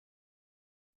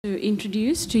To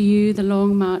introduce to you the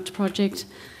Long March project,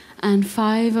 and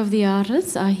 5 of the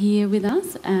artists are here with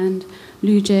us, and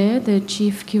Lu Jie, the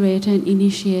chief curator and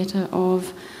initiator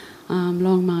of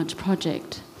Long March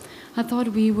project. I thought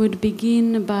we would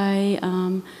begin by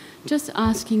just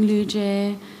asking Lu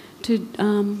Jie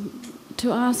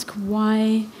to ask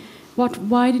why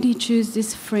did he choose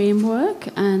this framework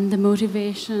and the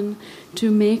motivation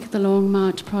to make the Long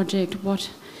March project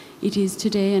what it is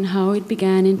today and how it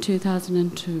began in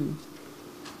 2002.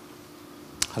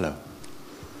 Hello.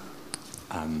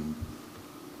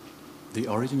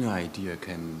 The original idea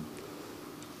came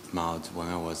out when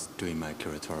I was doing my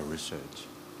curatorial research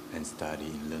and study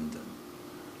in London.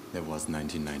 That was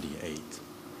 1998.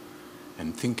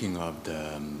 And thinking of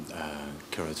the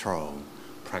curatorial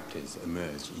practice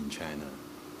emerged in China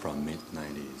from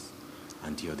mid-90s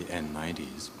until the end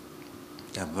 90s.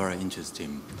 They're very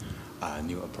interesting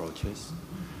new approaches,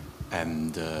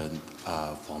 and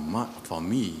for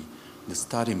me, the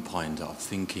starting point of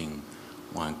thinking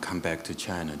when I come back to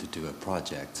China to do a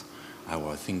project, I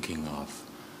was thinking of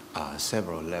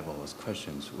several levels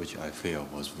questions which I feel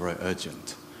was very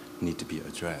urgent, need to be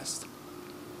addressed.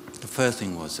 The first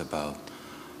thing was about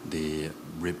the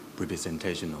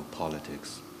representational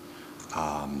politics,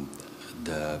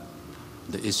 the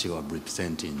issue of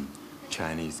representing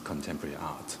Chinese contemporary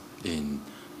art in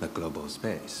the global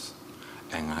space.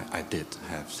 And I did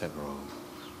have several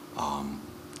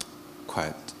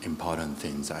quite important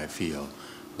things I feel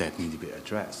that need to be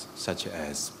addressed, such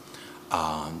as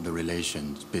the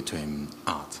relations between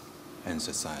art and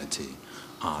society,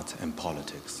 art and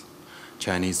politics.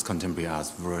 Chinese contemporary art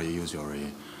is very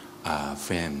usually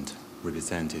framed,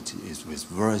 represented is with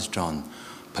very strong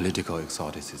political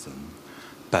exoticism,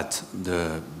 but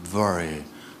the very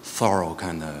thorough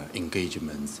kind of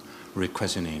engagements,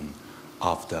 re-questioning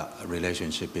of the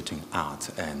relationship between art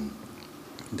and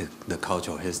the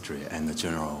cultural history and the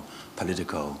general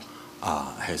political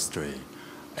history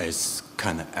is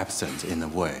kind of absent in a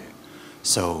way.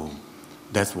 So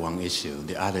that's one issue.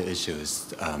 The other issue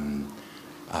is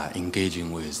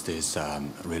engaging with this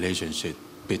relationship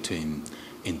between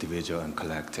individual and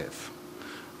collective.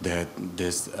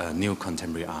 This new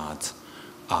contemporary art,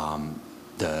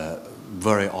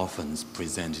 very often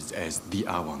presented as the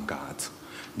avant-garde,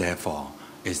 therefore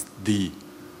it's the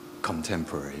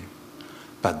contemporary.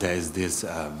 But there is this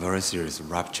very serious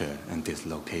rupture and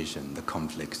dislocation, the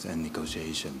conflicts and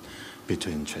negotiation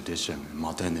between tradition,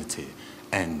 modernity,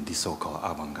 and the so-called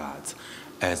avant-garde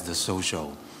as the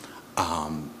social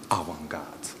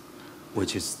avant-garde,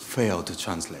 which is failed to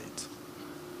translate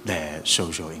their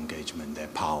social engagement, their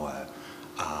power,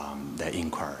 their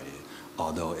inquiry,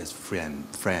 although it's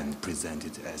framed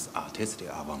presented as artistic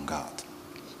avant-garde.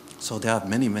 So there are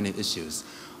many, many issues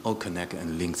all connect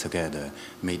and link together,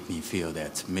 made me feel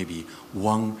that maybe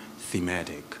one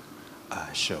thematic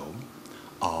show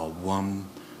or one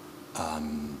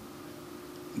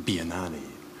biennale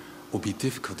would be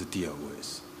difficult to deal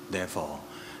with. Therefore,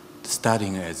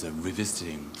 starting as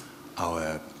revisiting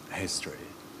our history,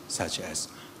 such as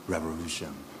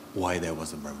revolution, why there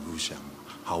was a revolution,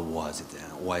 how was it,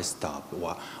 why stop,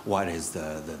 what is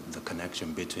the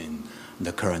connection between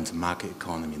the current market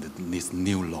economy, this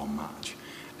new Long March,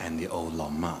 and the old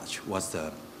Long March? What's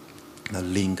the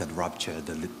link and rupture,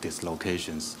 the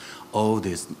dislocations, all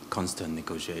this constant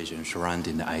negotiation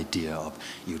surrounding the idea of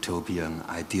utopian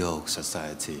ideal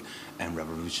society and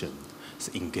revolution is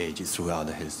engaged throughout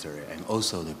the history, and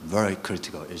also the very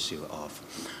critical issue of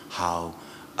how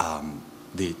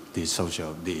the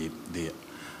social,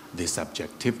 the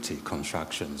subjectivity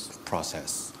constructions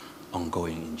process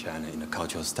ongoing in China, in the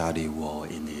cultural study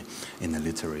world, in the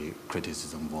literary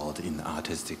criticism world, in the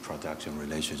artistic production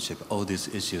relationship, all these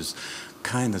issues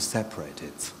kind of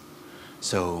separated.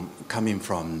 So coming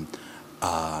from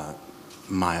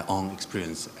my own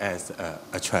experience as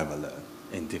a traveler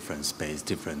in different space,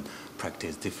 different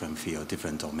practice, different field,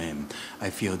 different domain, I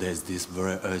feel there's this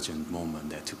very urgent moment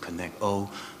that to connect all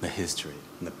the history,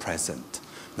 the present,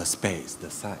 the space, the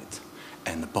site,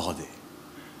 and the body,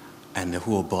 and the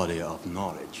whole body of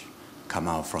knowledge come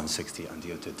out from 60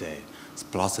 until today. It's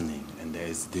blossoming, and there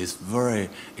is this very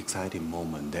exciting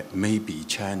moment that maybe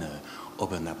China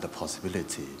opened up the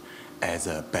possibility as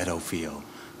a battlefield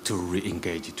to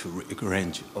re-engage, to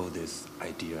rearrange all these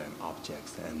ideas and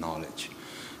objects and knowledge.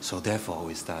 So therefore,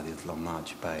 we started Long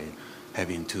March by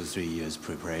having 2-3 years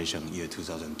preparation. Year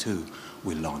 2002,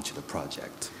 we launched the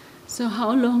project. So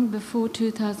how long before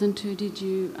 2002 did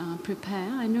you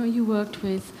prepare? I know you worked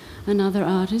with another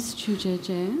artist, Chu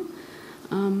Jie,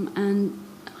 and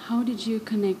how did you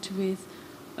connect with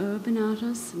urban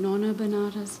artists, non-urban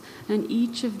artists, and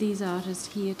each of these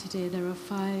artists here today, there are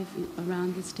 5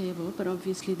 around this table, but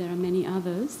obviously there are many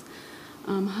others.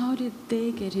 How did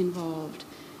they get involved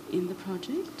in the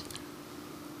project?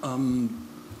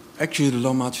 Actually, the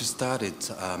Long March started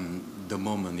the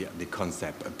moment the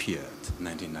concept appeared,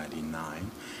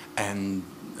 1999, and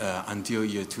until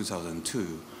year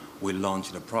 2002, we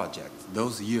launched the project.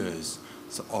 Those years,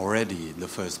 so already the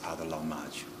first part of Long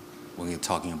March, when you're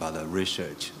talking about the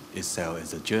research itself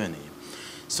is a journey.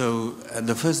 So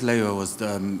the first layer was there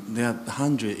are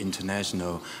 100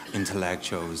 international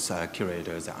intellectuals,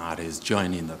 curators, and artists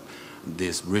joining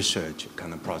this research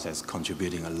kind of process,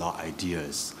 contributing a lot of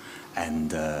ideas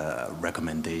and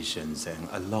recommendations and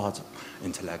a lot of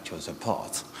intellectual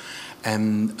support.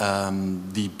 And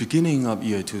the beginning of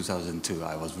year 2002,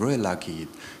 I was very lucky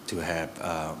to have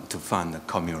to find a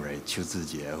comrade, Qiu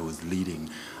Zijie, who's leading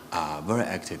very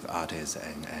active artist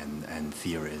and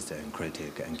theorist and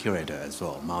critic and curator as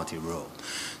well, multi-role.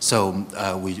 So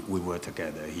we worked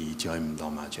together. He joined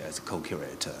Long March as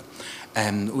co-curator.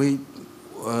 And we,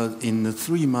 in the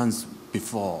 3 months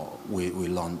before we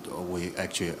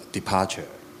actually departure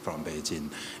from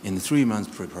Beijing, in the 3 months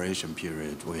preparation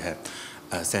period, we had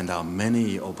sent out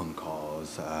many open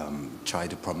calls, try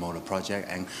to promote a project,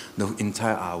 and the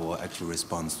entire hour actually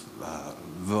responds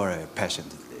very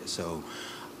passionately. So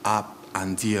up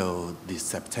until the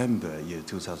September year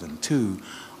 2002,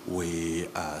 we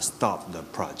stopped the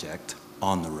project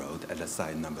on the road at the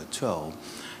site number 12.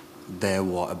 There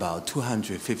were about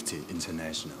 250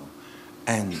 international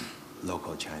and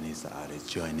local Chinese artists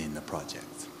joining the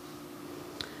project.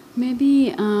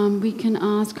 Maybe we can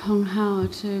ask Hong Hao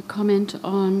to comment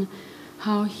on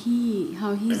how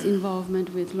his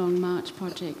involvement with Long March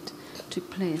project took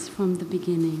place from the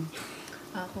beginning.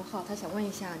 洪浩，他想问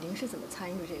一下，您是怎么参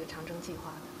与这个长征计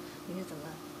划的？您是怎么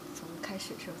从开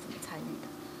始是怎么参与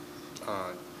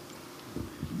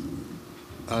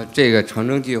的？这个长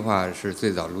征计划是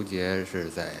最早卢杰是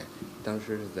当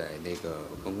时是在那个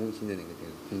王公新的这个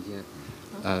空间，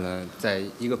在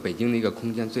一个北京的一个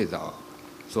空间，最早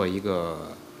做一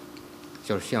个，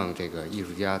就是向这个艺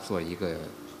术家做一个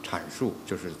阐述，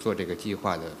就是做这个计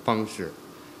划的方式，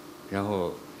然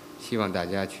后希望大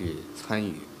家去参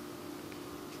与。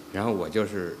然后我就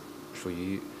是属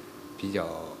于比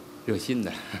较热心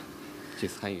的去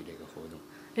参与这个活动。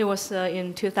It was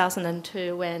in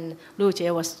 2002 when Lu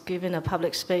Jie was giving a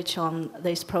public speech on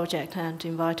this project and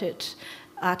invited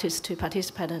artists to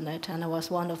participate in it, and I was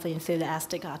one of the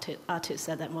enthusiastic artists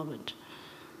at that moment.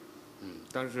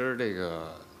 当时这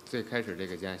个最开始这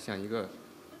个像一个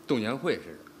动员会似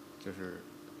的，就是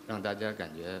让大家感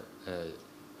觉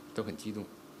都很激动。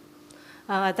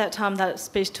At that time, that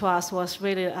speech to us was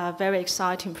really a very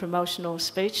exciting promotional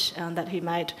speech that he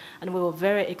made, and we were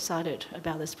very excited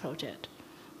about this project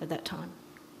at that time.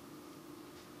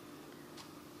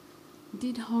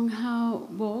 Did Hong Hao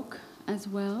walk as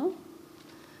well?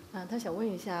 他想问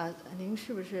一下，您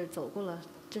是不是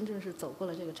真正是走过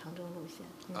了这个长征路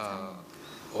线？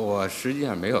我实际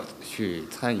上没有去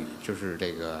参与，就是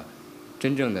这个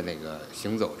真正的那个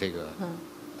行走这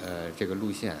个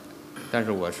路线。但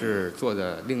是我是做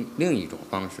的另一种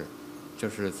方式，就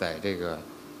是在这个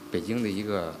北京的一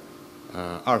个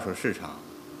二手市场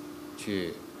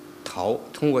去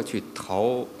通过去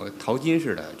淘金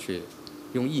似的去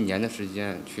用1年的时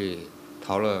间去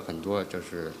淘了很多就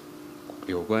是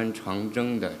有关长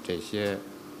征的这些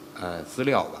资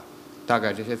料吧。大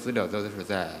概这些资料都是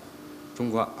在中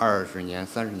国20年、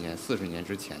30年、40年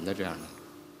之前的这样的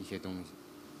一些东西。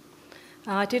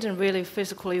I didn't really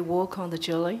physically walk on the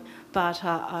journey, but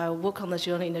I walk on the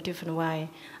journey in a different way.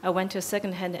 I went to a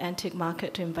second-hand antique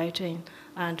market in Beijing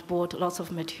and bought lots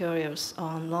of materials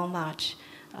on Long March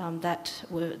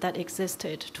that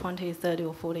existed 20, 30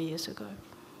 or 40 years ago.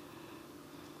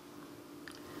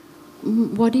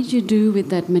 What did you do with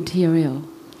that material?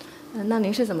 那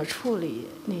您是怎么处理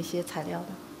那些材料的？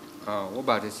我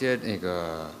把这些那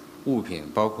个物品，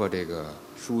包括这个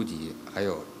书籍，还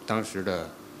有当时的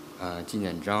纪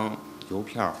念章、邮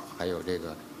票，还有这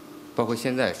个，包括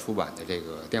现在出版的这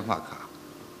个电话卡，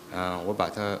我把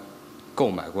它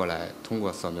购买过来，通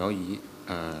过扫描仪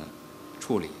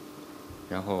处理，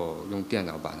然后用电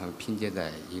脑把它们拼接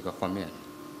在一个画面里。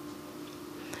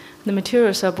The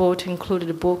materials I bought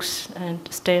included books and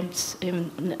stamps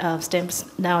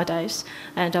nowadays,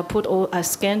 and I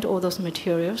scanned all those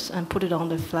materials and put it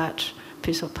on a flat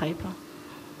piece of paper.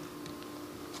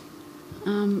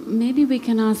 Maybe we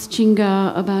can ask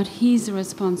Chinga about his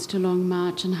response to Long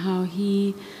March and how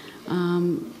he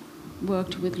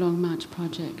worked with Long March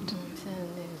project. 现在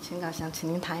那个请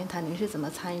您谈一谈您是怎么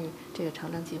参与这个长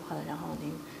征计划的，然后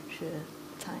您是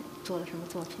做了什么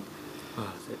作品？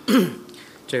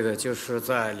这个就是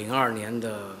在02年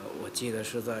的，我记得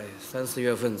是在3、4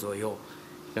月份左右，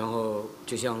然后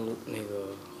就像那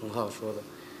个洪浩说的，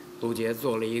卢杰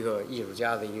做了一个艺术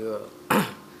家的一个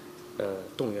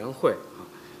动员会啊，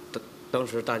当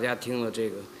时大家听了这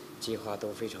个计划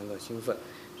都非常的兴奋，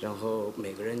然后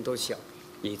每个人都想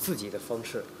以自己的方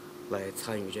式来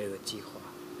参与这个计划。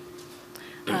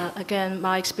Again,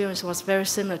 my experience was very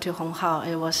similar to Hong Hao.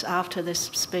 It was after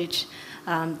this speech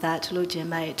that Lu Jie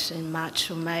made in March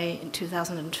or May in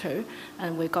 2002,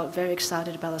 and we got very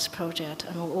excited about this project,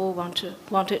 and we all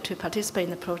wanted to participate in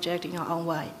the project in our own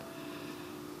way.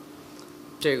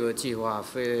 这个计划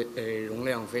容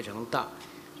量非常大，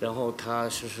然后它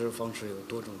实施方式有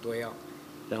多种多样，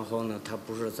然后呢，它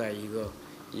不是在一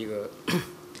个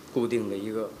固定的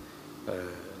一个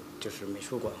就是美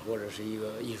术馆或者是一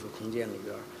个艺术空间里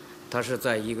边，它是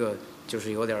在一个就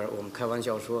是有点我们开玩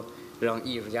笑说让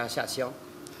艺术家下乡，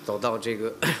走到这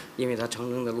个，因为它长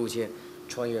征的路线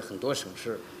穿越很多省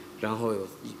市，然后有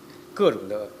各种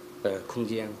的空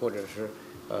间或者是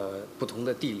不同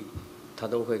的地理，它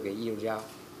都会给艺术家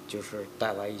就是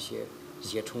带来一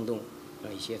些冲动，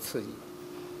一些刺激。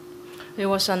It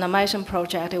was an amazing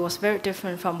project. It was very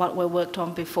different from what we worked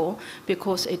on before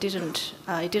because it didn't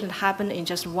happen in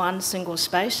just one single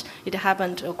space. It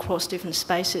happened across different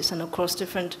spaces and across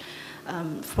different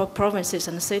provinces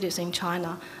and cities in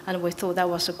China. And we thought that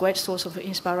was a great source of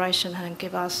inspiration and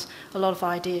gave us a lot of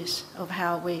ideas of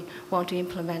how we want to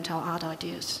implement our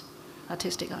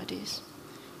artistic ideas.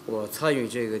 我参与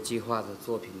这个计划的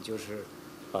作品就是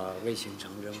微型长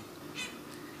征，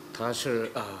它是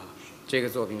这个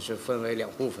作品是分为2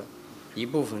部分，一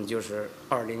部分就是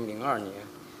2002年，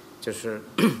就是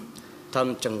他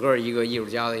们整个一个艺术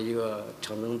家的一个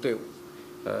长征队伍，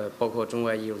包括中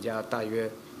外艺术家大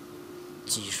约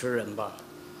几十人吧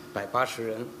，180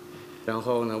人。然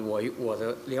后呢，我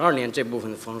的02年这部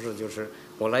分的方式就是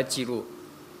我来记录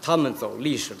他们走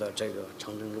历史的这个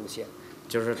长征路线，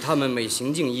就是他们每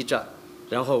行进一站，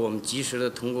然后我们及时的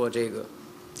通过这个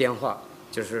电话，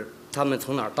就是他们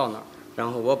从哪儿到哪儿。然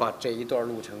后我把这一段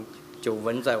路程就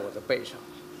纹在我的背上。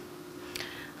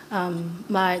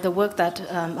The work that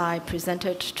I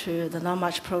presented to the Long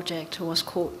March project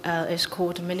is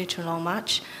called Miniature Long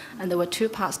March, and there were 2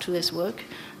 parts to this work.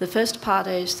 The first part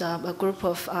is a group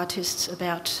of artists,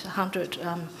 about 100,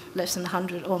 less than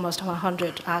 100, almost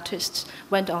 100 artists,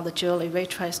 went on the journey,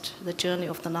 retraced the journey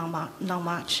of the Long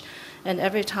March. And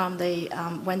every time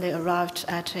when they arrived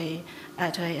at a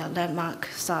landmark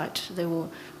site, they would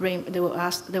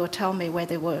tell me where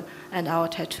they were, and I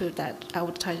would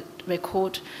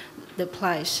record the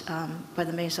place by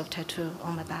the means of tattoo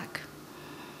on my back.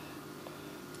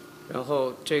 然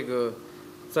后这个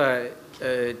在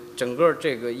整个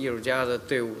这个艺术家的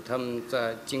队伍，他们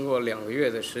在经过2个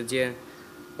月的时间，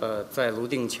在泸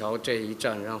定桥这一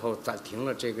站，然后暂停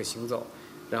了这个行走。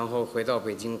然后回到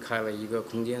北京开了一个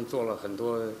空间，做了很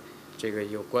多这个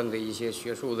有关的一些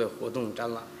学术的活动展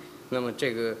览。那么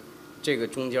这个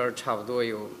中间差不多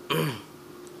有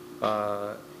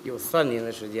3年的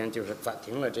时间，就是暂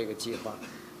停了这个计划。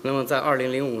那么在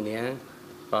2005年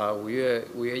5月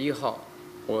1号，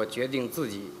我决定自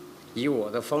己以我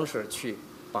的方式去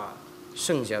把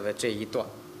剩下的这一段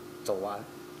走完，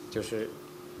就是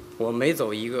我每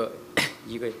走一个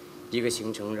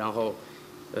行程，然后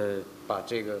把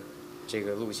这个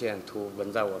路线图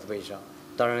纹在我的背上。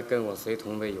当然跟我随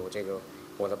同的有这个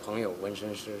我的朋友纹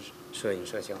身师、摄影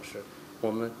摄像师。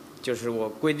我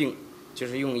规定就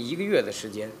是用1个月的时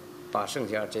间把剩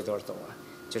下这段走完，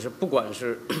就是不管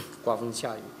是刮风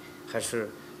下雨还是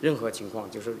任何情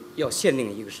况，就是要限定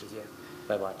一个时间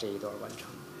来把这一段完成。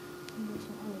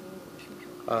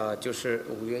就是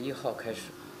5月1号开始。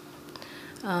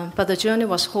But the journey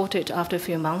was halted after a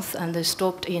few months, and they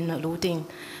stopped in Luding,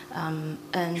 and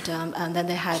then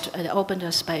they opened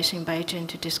a space in Beijing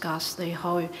to discuss the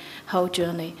whole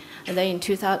journey. And then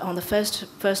on the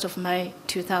 1st of May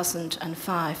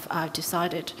 2005, I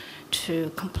decided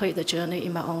to complete the journey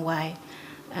in my own way,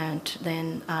 and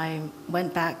then I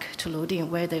went back to Luding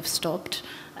where they've stopped.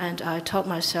 And I told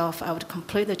myself I would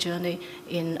complete the journey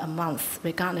in a month,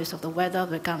 regardless of the weather,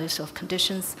 regardless of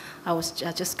conditions. I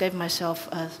just gave myself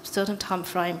a certain time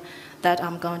frame that I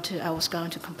was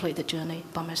going to complete the journey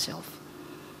by myself.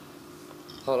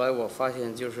 后来我发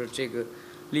现，就是这个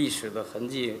历史的痕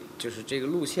迹，就是这个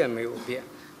路线没有变，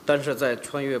但是在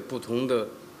穿越不同的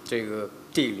这个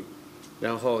地理，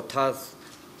然后它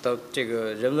的这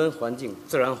个人文环境、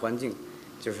自然环境，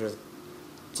就是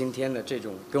今天的这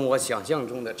种跟我想象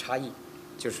中的差异，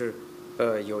就是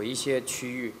有一些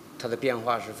区域它的变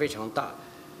化是非常大的。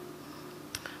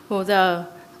Although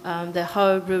the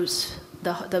whole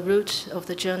the route of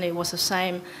the journey was the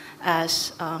same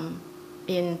as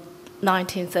in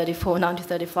 1934,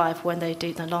 1935 when they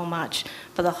did the Long March,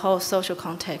 but the whole social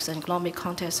context and economic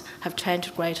context have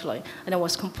changed greatly, and it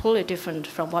was completely different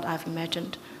from what I've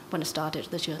imagined when I started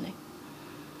the journey.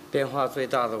 变化最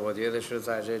大的，我觉得是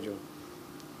在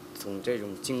从这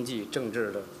种经济政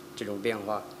治的这种变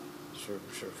化是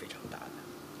非常大的。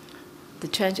The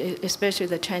change, especially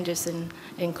the changes in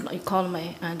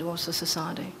economy and also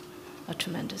society, are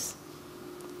tremendous.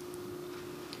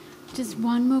 Just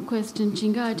one more question,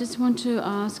 Chinga. I just want to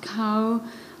ask how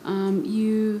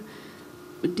you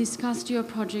discussed your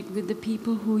project with the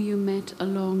people who you met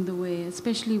along the way,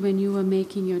 especially when you were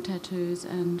making your tattoos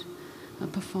and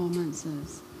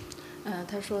performances.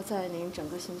 他说，在您整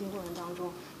个行进过程当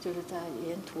中，就是在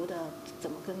沿途的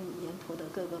怎么跟沿途的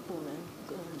各个部门、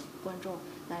观众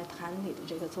来谈你的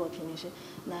这个作品，你是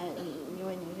来，因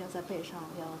为您要在背上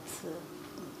要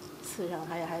刺上，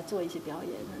还做一些表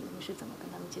演，那您是怎么跟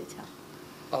他们接洽？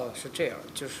哦，是这样，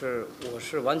就是我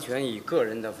是完全以个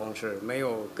人的方式，没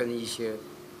有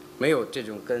这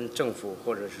种跟政府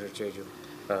或者是这种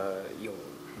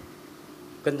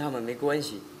跟他们没关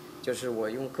系，就是我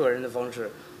用个人的方式。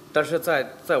但是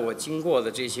在我经过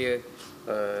的这些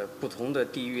不同的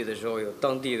地域的时候，有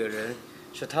当地的人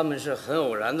他们是很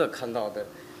偶然的看到的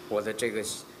我的这个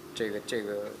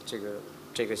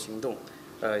行动，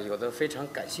有的非常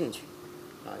感兴趣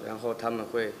啊，然后他们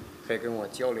会跟我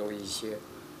交流一些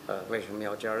为什么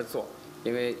要这样做，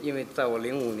因为在我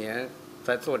05年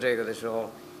在做这个的时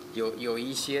候，也有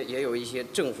一些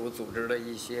政府组织的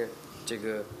一些这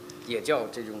个也叫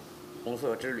这种红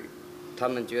色之旅，他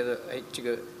们觉得这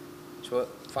个。说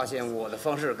发现我的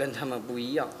方式跟他们不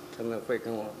一样，他们会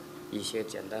跟我一些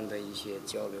简单的一些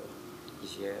交流，一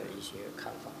些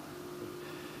看法。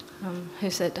He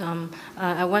said,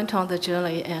 I went on the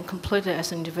journey and completely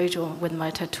as an individual with my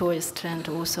tattooist and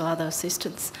also other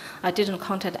assistants. I didn't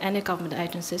contact any government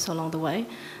agencies along the way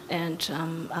and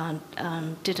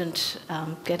didn't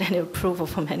get any approval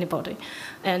from anybody.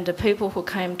 And the people who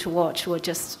came to watch were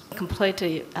just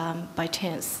completely by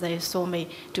chance. They saw me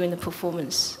doing the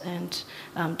performance and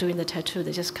doing the tattoo.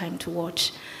 They just came to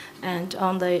watch. And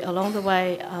along the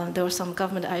way, there were some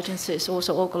government agencies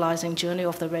also organizing Journey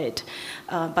of the Red,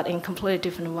 but in a completely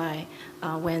different way.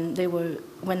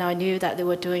 When I knew that they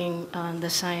were doing the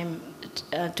same,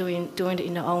 doing it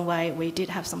in their own way, we did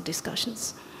have some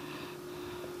discussions.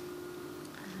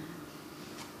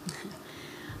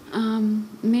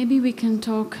 Maybe we can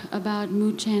talk about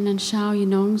Mu Chen and Xiao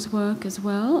Yinong's work as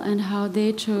well, and how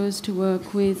they chose to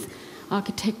work with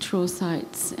architectural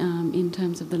sites in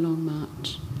terms of the Long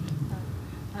March.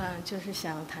 就是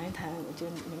想谈一谈，就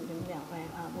你们两位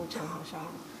沐晨和邵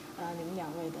你们两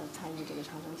位的参与这个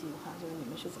长征计划，就是你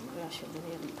们是怎么要选择那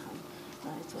个礼堂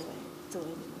来作为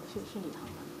你们的是礼堂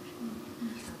吗？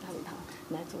大礼堂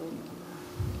来作为你们的。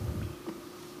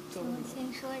我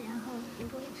先说，然后如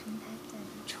果有什么再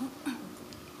补充。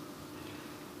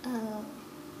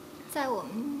在我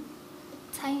们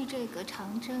参与这个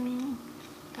长征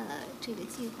这个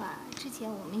计划之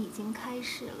前，我们已经开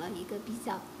始了一个比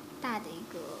较大的一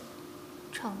个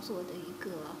创作的一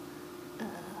个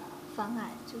方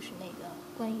案，就是那个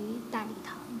关于大礼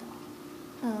堂的。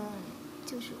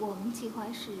就是我们计划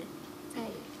是在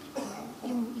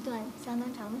用一段相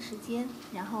当长的时间，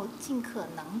然后尽可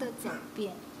能的走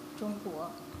遍中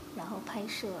国，然后拍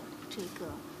摄这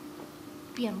个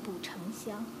遍布城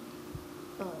乡、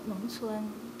农村、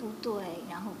部队，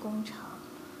然后工厂，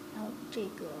然后这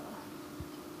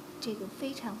个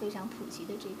非常非常普及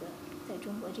的这个在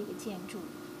中国这个建筑。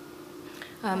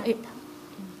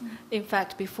In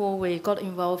fact, before we got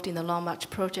involved in the Long March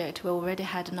project, we already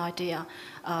had an idea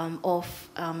of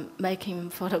making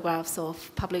photographs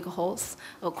of public halls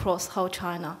across whole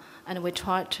China, and we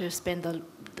tried to spend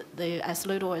as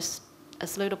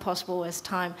little possible as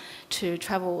time to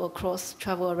travel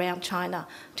around China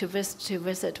to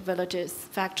visit villages,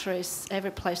 factories,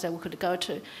 every place that we could go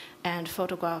to, and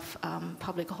photograph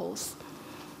public halls.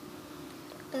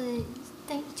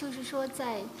 但就是说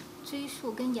在追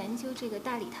溯跟研究这个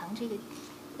大礼堂这个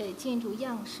建筑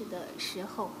样式的时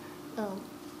候，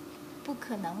不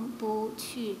可能不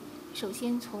去首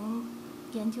先从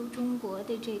研究中国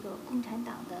的这个共产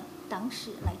党的党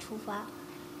史来出发，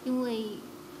因为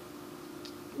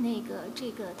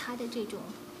这个它的这种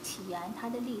起源、它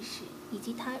的历史，以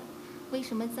及它为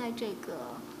什么在这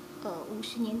个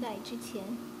50年代之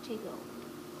前这个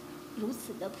如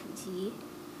此的普及。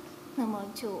那么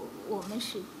我们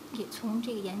也从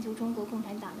这个研究中国共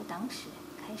产党的党史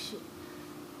开始，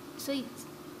所以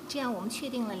这样我们确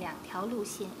定了2条路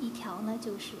线，一条呢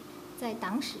就是在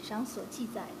党史上所记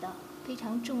载的非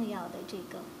常重要的这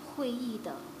个会议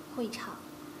的会场，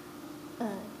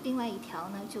另外一条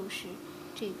呢就是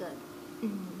这个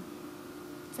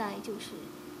在就是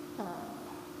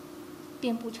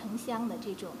遍布城乡的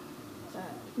这种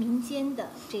民间的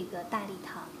这个大礼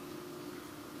堂。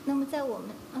那么在我们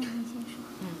你先说。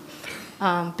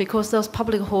Because those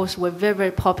public halls were very, very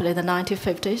popular in the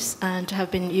 1950s and have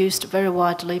been used very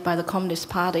widely by the Communist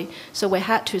Party. So we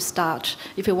had to start,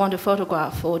 if we want to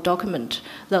photograph or document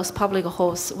those public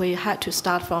halls, we had to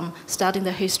start from studying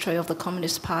the history of the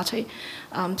Communist Party.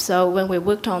 So when we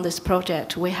worked on this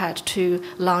project, we had 2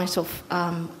 lines of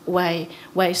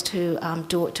ways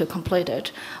to complete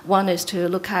it. One is to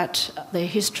look at the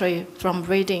history from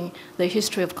reading the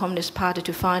history of Communist Party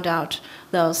to find out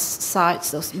those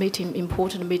sites, those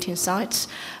important meeting sites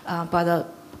by the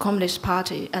Communist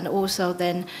Party, and also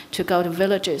then to go to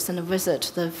villages and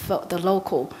visit the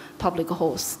local public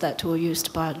halls that were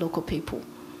used by local people.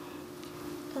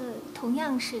 同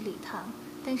样是礼堂，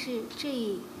但是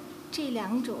这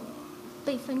2种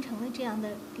被分成了这样的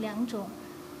2种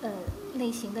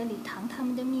类型的礼堂，它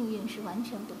们的命运是完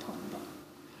全不同的。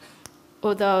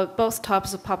Although both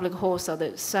types of public halls are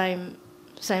the same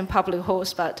public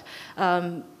halls,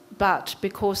 but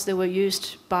because they were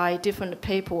used by different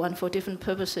people and for different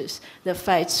purposes, their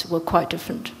fates were quite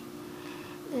different.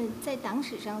 在党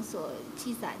史上所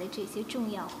记载的这些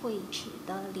重要会址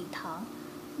的礼堂，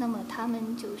那么他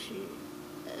们就是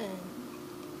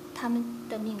他们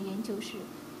的命运就是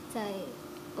在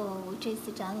这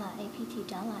次展览 APT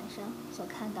展览上所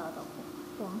看到的，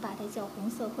我们把它叫红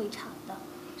色会场的，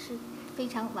是非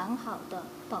常完好的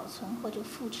保存或者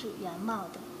复制原貌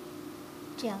的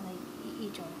这样的一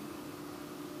种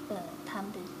他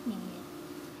们的命运。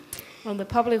And the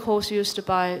public halls used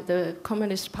by the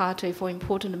Communist Party for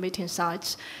important meeting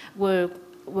sites were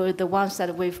the ones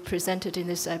that we've presented in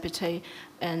this APT,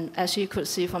 and as you could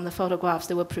see from the photographs,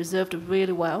 they were preserved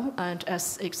really well and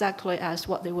exactly as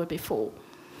what they were before.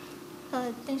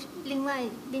 但是另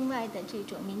外的这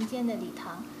种民间的礼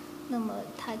堂，那么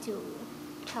它就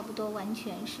差不多完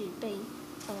全是被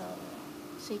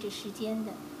随着时间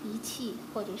的遗弃，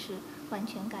或者是完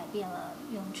全改变了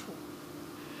用处，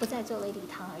不再作为礼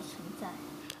堂而存在。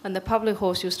And the public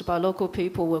halls used by local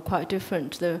people were quite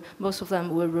different. Most of them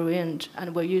were ruined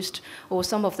and were used, or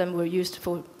some of them were used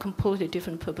for completely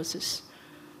different purposes.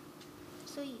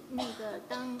 所以那个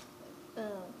当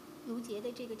卢杰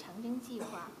的这个长征计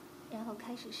划然后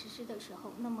开始实施的时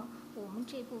候，那么我们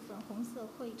这部分红色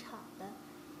会场的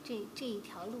这一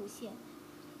条路线，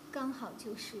刚好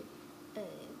就是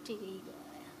这个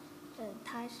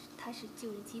它是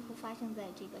就是几乎发生在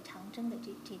这个长征的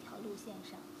这条路线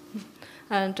上。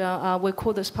And we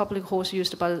call this public halls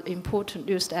used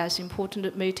as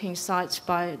important meeting sites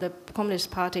by the Communist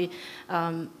Party,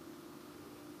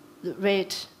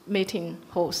 red meeting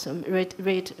halls, red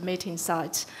meeting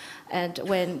sites. And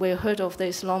when we heard of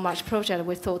this Long March project,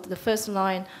 we thought the first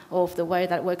line of the way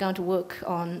that we're going to work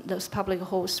on those public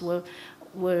halls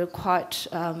were quite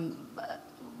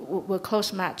were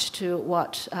close match to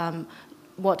what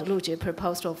Lu Jie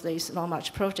proposed of this Long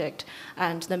March project.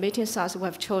 And the meeting sites we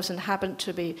have chosen happen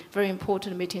to be very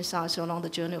important meeting sites along the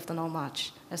journey of the Long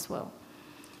March as well.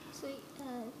 所以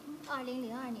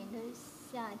2002年的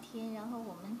夏天，然后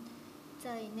我们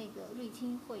在那个瑞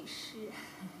金会师，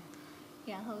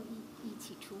然后一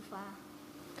起出发。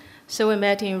So we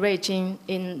met in Beijing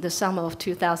in the summer of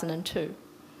 2002.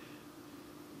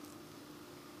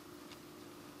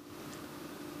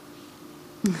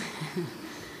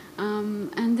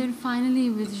 And then finally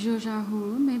with Zhou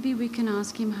Xiaohu, maybe we can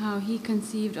ask him how he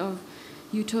conceived of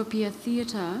Utopia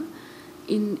Theatre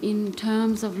in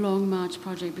terms of Long March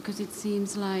project, because it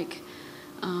seems like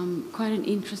quite an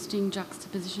interesting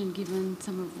juxtaposition given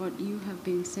some of what you have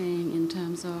been saying in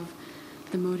terms of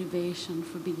the motivation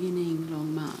for beginning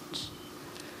Long March.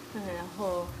 然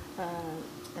后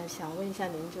想问一下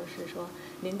您，就是说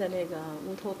您的那个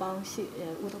乌托邦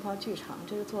剧场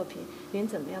这个作品，您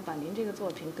怎么样把您这个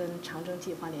作品跟长征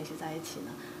计划联系在一起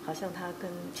呢？好像它跟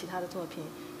其他的作品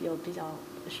有比较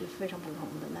是非常不同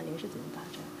的。那您是怎么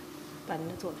把您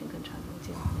的作品跟长征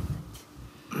计划联系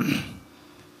在一起？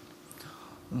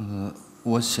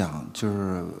我想就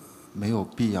是没有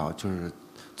必要就是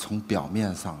从表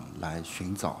面上来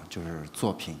寻找就是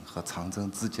作品和长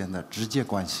征之间的直接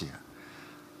关系。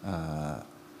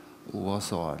我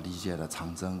所理解的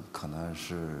长征可能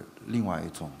是另外一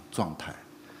种状态。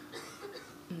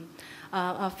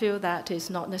I feel that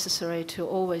it's not necessary to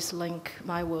always link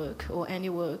my work or any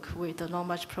work with the Long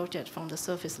March project from the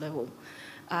surface level.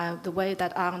 the way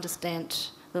that I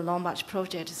understand the Long March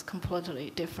project is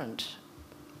completely different.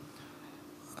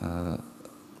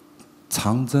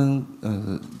 长征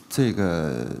这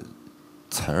个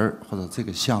词儿或者这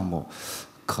个项目，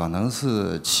可能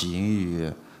是起因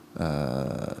于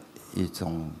一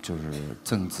种就是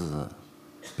政治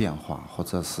变化或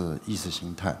者是意识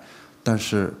形态，但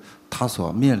是它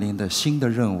所面临的新的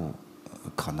任务，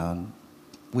可能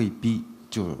未必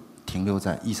就停留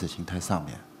在意识形态上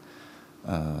面。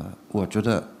我觉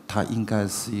得它应该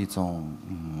是一种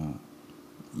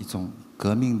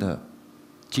革命的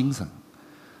精神。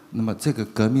那么这个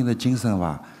革命的精神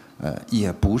吧，也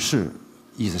不是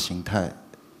意识形态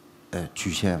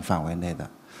局限范围内的，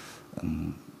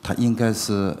它应该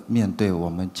是面对我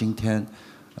们今天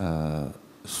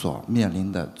所面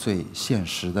临的最现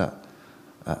实的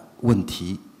问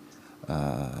题，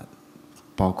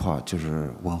包括就是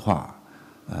文化、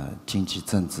经济、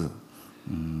政治，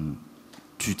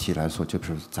具体来说就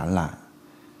比如展览、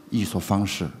艺术方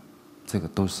式，这个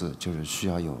都是就是需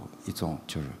要有一种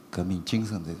就是革命精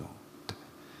神这种。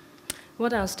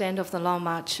What I understand of the Long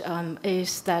March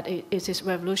is that it is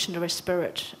revolutionary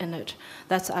spirit in it.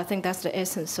 I think that's the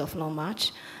essence of Long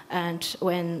March. And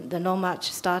when the Long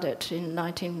March started in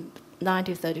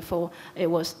 1934,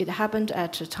 it happened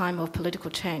at a time of political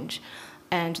change,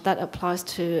 and that applies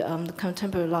to the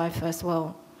contemporary life as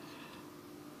well.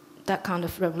 That kind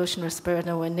of revolutionary spirit,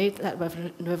 and we need that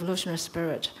revolutionary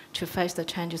spirit to face the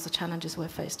challenges we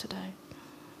face today.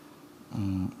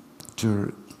 就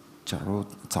是假如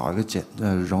找一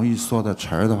个容易说的词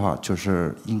儿的话，就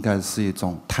是应该是一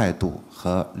种态度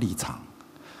和立场，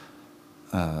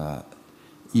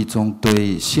一种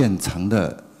对现成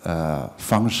的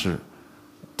方式、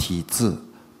体制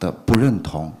的不认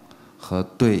同，和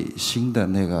对新的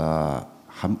那个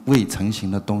还未成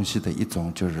型的东西的一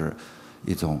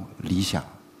种理想，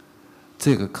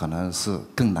这个可能是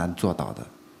更难做到的。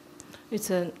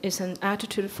It's an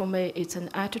attitude for me. It's an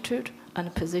attitude and a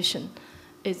position.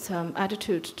 It's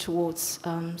attitude towards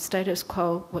status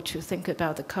quo, what you think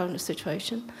about the current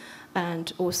situation,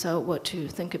 and also what you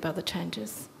think about the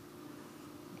changes.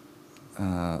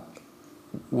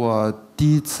 我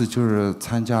第一次就是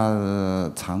参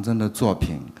加长征的作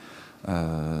品，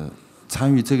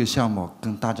参与这个项目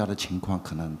跟大家的情况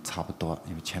可能差不多，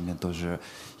因为前面都是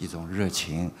一种热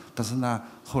情，但是呢，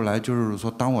后来就是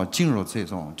说，当我进入这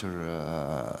种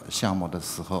项目的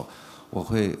时候，我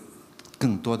会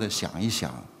更多的想一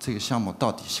想，这个项目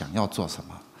到底想要做什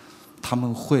么，他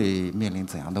们会面临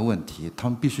怎样的问题，他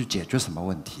们必须解决什么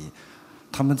问题，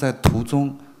他们在途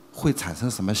中会产生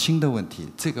什么新的问题，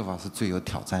这个吧是最有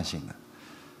挑战性的。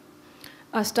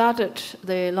I started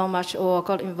the Long March, or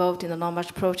got involved in the Long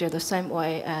March project the same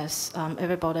way as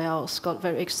everybody else. Got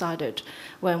very excited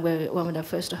when I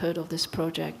first heard of this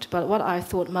project. But what I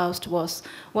thought most was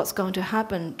what's going to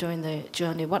happen during the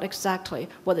journey, what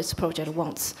this project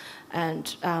wants,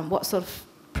 and what sort of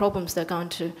problems they're going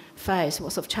to face,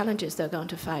 what sort of challenges they're going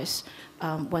to face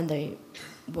when they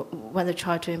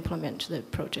try to implement the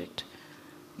project.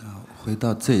 回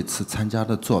到这一次参加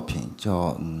的作品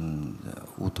叫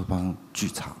乌托邦剧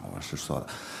场，我是说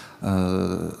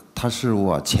的，它是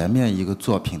我前面一个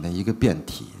作品的一个变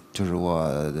体，就是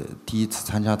我第一次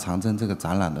参加长征这个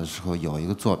展览的时候，有一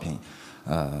个作品，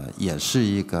也是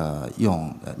一个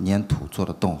用粘土做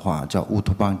的动画，叫乌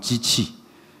托邦机器。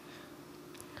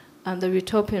And the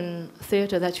utopian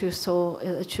theatre that you've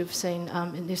seen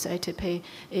in this ATP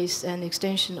is an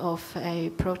extension of a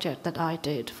project that I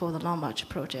did for the Long March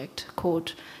project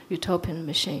called Utopian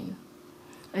Machine.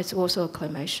 It's also a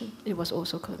claymation. It was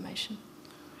also claymation.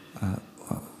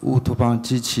 乌托邦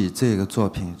机器这个作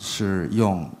品是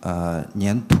用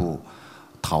粘土、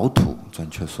陶土，准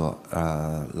确说，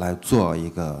来做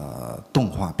一个动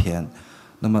画片。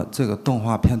那么这个动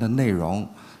画片的内容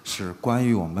是关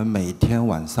于我们每天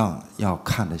晚上要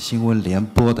看的新闻联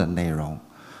播的内容。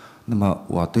那么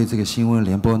我对这个新闻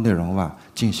联播内容吧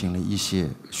进行了一些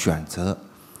选择，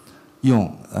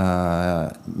用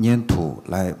粘土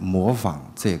来模仿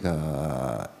这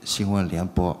个新闻联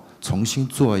播，重新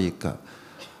做一个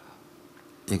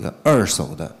二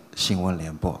手的新闻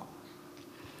联播。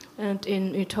And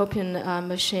in Utopian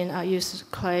Machine, I used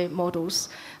clay models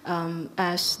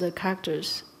as the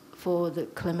characters for the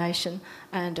claymation,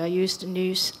 and I used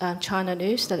news, China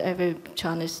news that every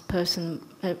Chinese person,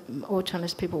 all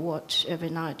Chinese people watch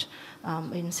every night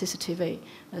in CCTV,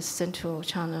 a Central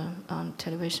China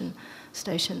television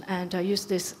station, and I used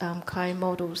these clay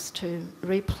models to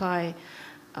replay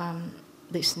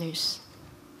this news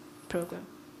program.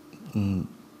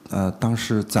 当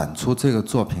时展出这个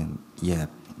作品也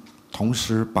同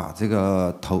时把这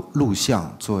个录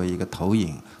像作为一个投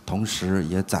影，同时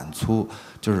也展出，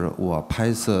就是我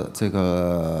拍摄这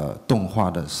个动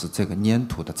画的是这个粘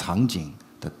土的场景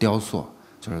的雕塑，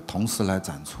就是同时来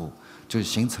展出，就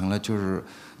形成了就是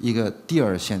一个第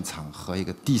二现场和一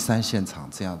个第三现场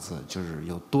这样子，就是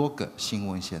有多个新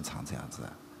闻现场这样子。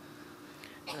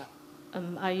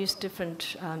I use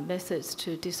different methods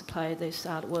to display this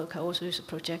artwork. I also use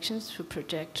projections to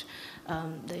project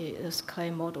these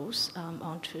clay models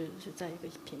onto 在一个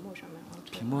屏幕上面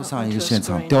屏幕上一个现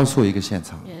场，雕塑一个现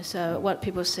场。Yeah, so what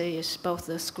people see is both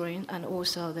the screen and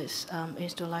also this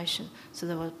installation. So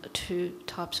there were two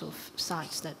types of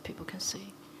sites that people can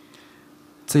see.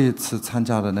 这一次参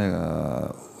加的那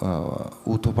个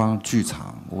乌托邦剧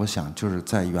场，我想就是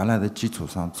在原来的基础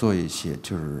上做一些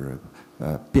就是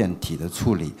变体的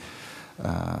处理，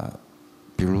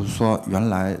比如说原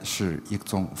来是一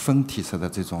种分体式的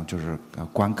这种就是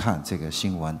观看这个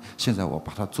新闻，现在我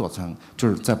把它做成就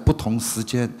是在不同时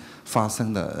间发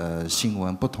生的新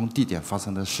闻，不同地点发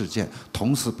生的事件，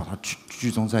同时把它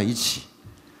聚中在一起，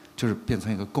就是变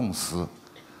成一个共识，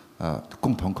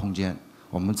共同空间。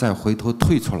我们再回头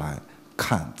退出来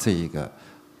看这一个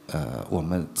我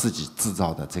们自己制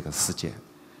造的这个世界，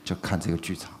就看这个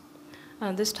剧场。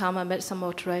And this time I made some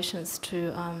alterations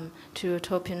to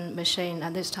Utopian Machine,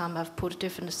 and this time I've put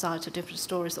different sides of different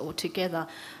stories all together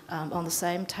on the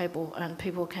same table, and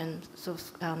people can sort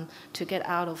of to get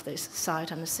out of this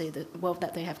site and see the world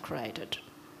that they have created.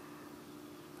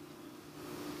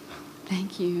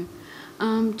 Thank you.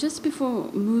 Just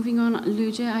before moving on,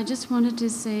 Lu Jie, I just wanted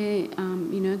to say,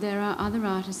 there are other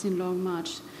artists in Long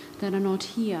March that are not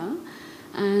here.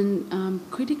 And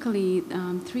critically,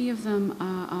 3 of them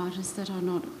are artists that are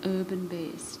not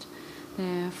urban-based.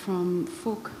 They're from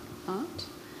folk art.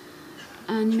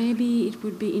 And maybe it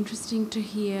would be interesting to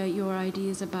hear your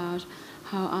ideas about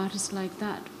how artists like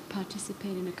that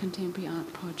participate in a contemporary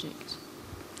art project.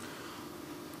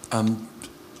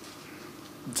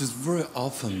 Just very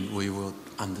often we will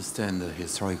understand the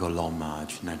historical Long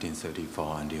March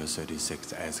 1934 until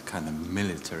 36 as kind of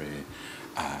military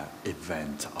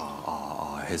event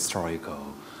or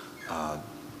historical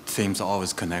themes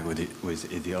always connect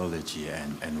with ideology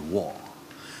and war.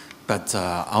 But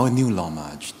our new Long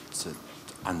March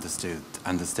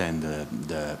understand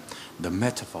the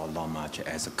metaphor Long March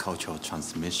as a cultural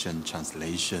transmission,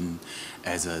 translation,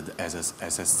 as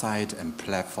a site and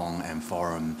platform and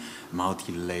forum,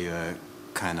 multi-layer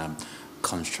kind of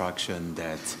construction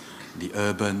that the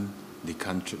urban, the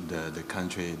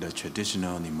country, the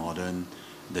traditional, the modern,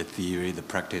 the theory, the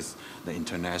practice, the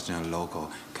international,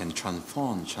 local can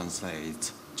transform,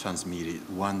 translate, transmit it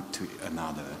one to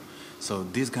another. So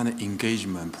this kind of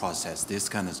engagement process, this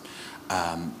kind of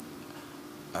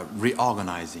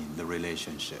reorganizing the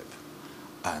relationship,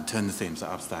 turn the themes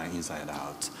upside inside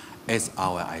out, is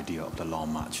our idea of the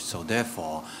Long March. So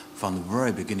therefore, from the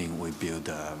very beginning, we build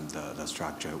the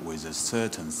structure with a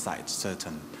certain site,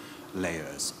 certain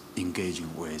layers, engaging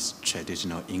with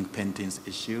traditional ink paintings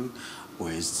issue,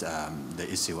 with the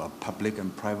issue of public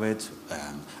and private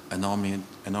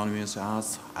anonymous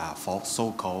arts,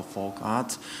 so-called folk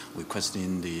art. We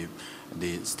question the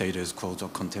status quo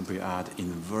of contemporary art in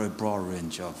a very broad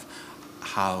range of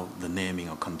how the naming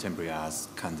of contemporary arts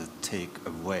kind of take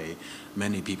away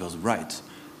many people's right,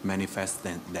 manifest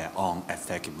their own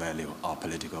aesthetic value or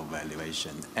political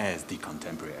valuation as the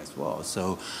contemporary as well.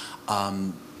 So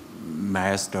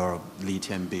Master Li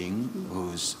Tianbing,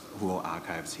 who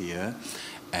archives here,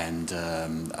 and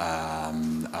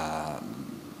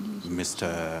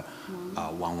Mr.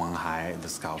 Wang Wanhai, the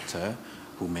sculptor,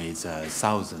 who made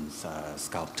thousands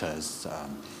sculptors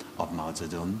of Mao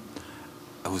Zedong,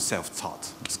 who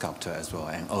self-taught sculptor as well,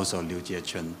 and also Liu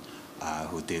Jiechun,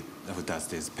 who does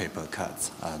this paper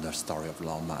cuts, the story of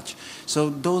Long March. So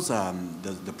those are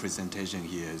the presentation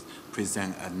here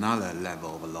present another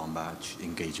level of Long March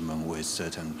engagement with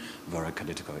certain very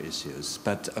critical issues.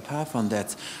 But apart from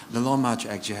that, the Long March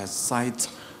actually has sites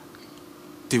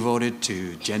devoted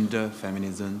to gender,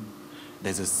 feminism.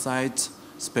 There's a site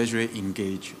especially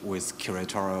engaged with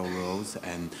curatorial roles,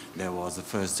 and there was the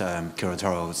first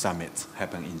curatorial summit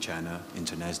happened in China,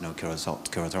 International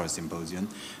Curatorial Symposium,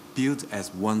 built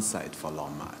as one site for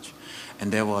Long March.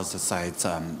 And there was a site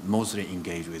mostly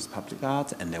engaged with public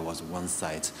art, and there was one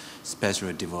site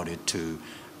specially devoted to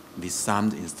the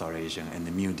sound installation and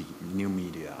the new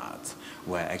media art,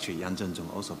 where actually Yang Zhenzhong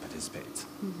also participates.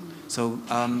 Mm-hmm. So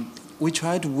we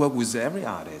try to work with every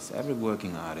artist, every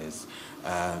working artist,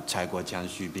 Chai Guoqiang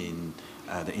Xubin,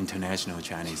 the international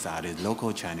Chinese artist,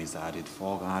 local Chinese artist,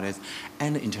 folk artists,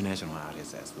 and international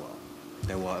artists as well.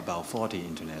 there were about 40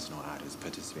 international artists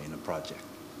participating in the project.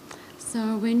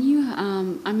 So when you,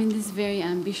 I mean, this very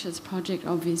ambitious project,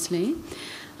 obviously,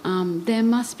 there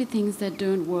must be things that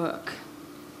don't work.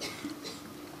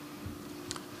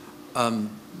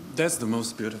 That's the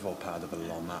most beautiful part of the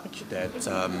Long March, that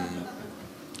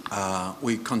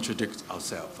we contradict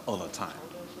ourselves all the time.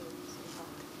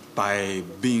 By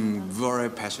being very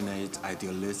passionate,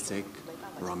 idealistic,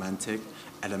 romantic,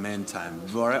 at the same time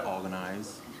very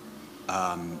organized,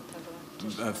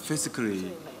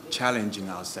 physically challenging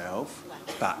ourselves,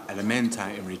 but at the same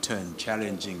time in return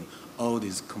challenging all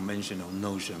this conventional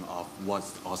notion of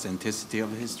what's authenticity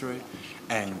of history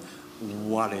and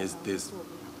what is this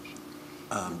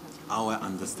our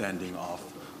understanding of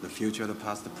the future, the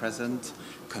past, the present,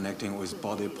 connecting with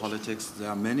body politics. There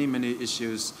are many, many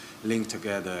issues linked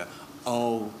together,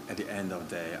 all at the end of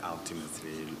the day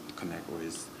ultimately connect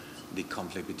with the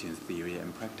conflict between theory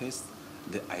and practice,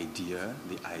 the idea,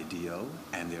 the ideal,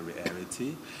 and the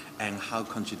reality, and how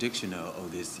contradictional all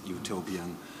this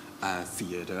utopian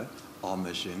theater or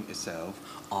machine itself,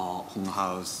 or Hong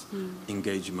Hao's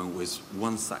engagement with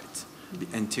one side, the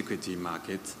antiquity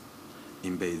market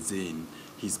in Beijing.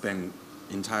 He spent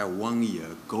entire 1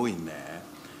 year going there.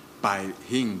 By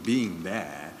him being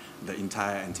there, the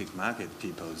entire antique market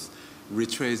people's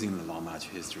retracing the Long March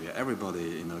history.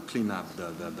 Everybody, clean up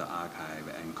the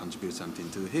archive and contribute something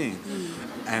to him.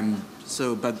 And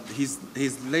so, but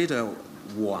his later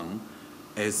one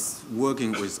is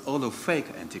working with all the fake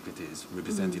antiquities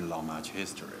representing Long March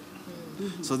history.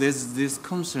 So there's this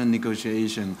constant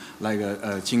negotiation, like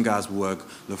Qingga's work.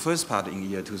 The first part in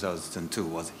year 2002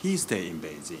 was he stayed in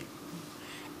Beijing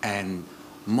and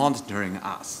monitoring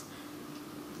us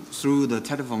through the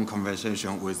telephone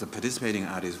conversation with the participating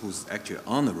artist who's actually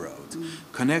on the road,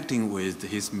 connecting with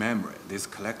his memory, this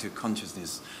collective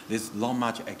consciousness, this Long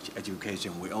March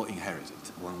education we all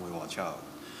inherited when we were a child.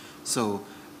 So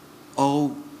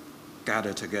all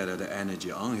gathered together the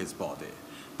energy on his body.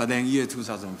 But then year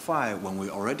 2005, when we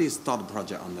already started the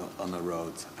project on the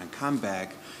road and come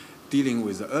back, dealing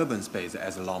with the urban space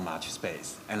as a Long March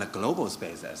space and the global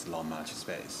space as a Long March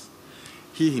space,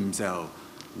 he himself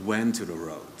went to the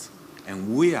road.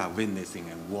 And we are witnessing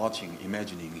and watching,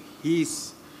 imagining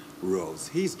his roads,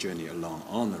 his journey along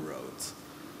on the road.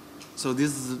 So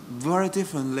this is a very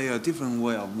different layer, different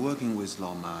way of working with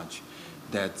Long March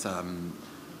that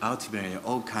ultimately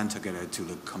all come together to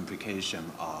the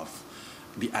complication of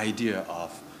the idea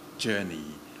of journey,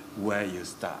 where you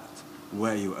start,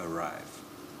 where you arrive.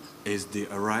 Is the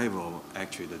arrival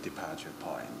actually the departure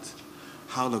point?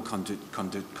 How the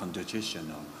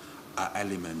conditional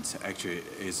element actually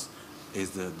is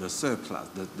the surplus,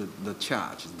 the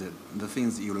charge, the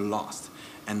things you lost,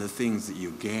 and the things that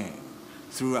you gain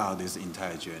throughout this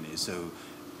entire journey. So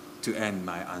to end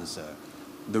my answer,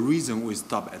 the reason we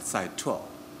stop at site 12,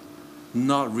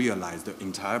 not realize the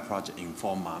entire project in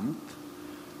 4 months.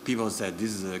 People said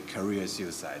this is a career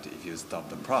suicide if you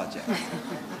stop the project.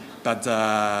 But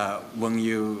when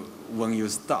you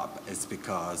stop, it's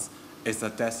because it's a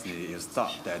destiny. You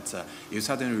stop that you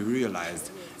suddenly realize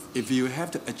if you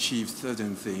have to achieve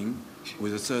certain thing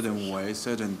with a certain way,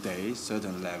 certain day,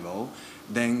 certain level,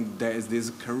 then there is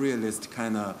this careerist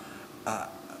kind of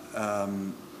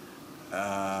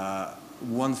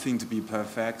one thing to be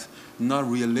perfect, not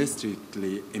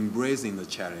realistically embracing the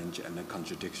challenge and the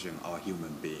contradiction of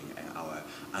human being and our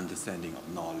understanding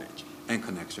of knowledge and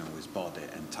connection with body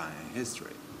and time and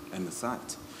history and the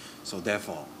site. So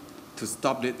therefore, to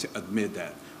stop it, to admit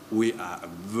that we are a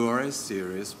very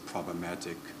serious,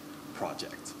 problematic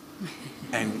project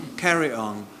and carry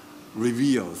on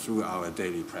reveal through our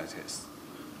daily practice,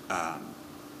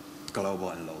 global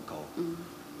and local,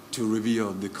 to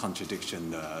reveal the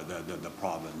contradiction, the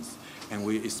problems. And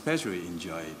we especially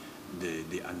enjoy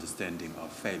the understanding of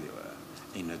failure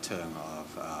in the term of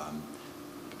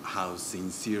how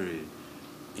sincere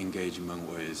engagement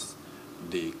with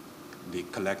the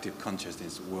collective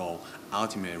consciousness will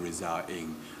ultimately result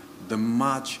in the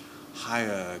much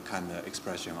higher kind of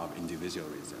expression of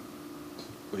individualism,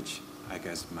 which I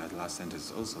guess my last sentence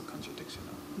is also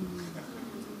contradictional.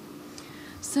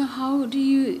 So how do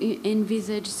you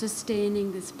envisage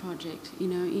sustaining this project,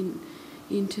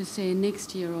 into, say,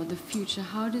 next year or the future?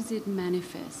 How does it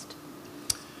manifest?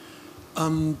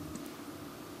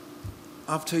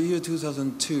 After year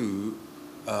 2002,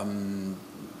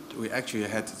 we actually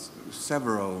had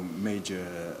several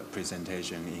major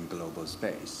presentations in global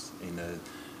space, in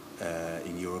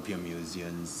European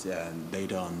museums, and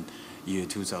later on, year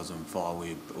 2004,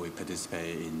 we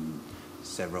participated in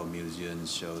several museum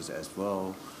shows as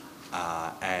well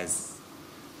as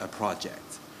a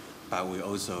project. But we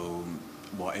also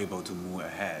were able to move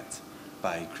ahead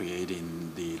by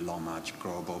creating the Long March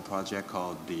global project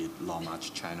called the Long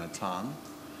March Chinatown,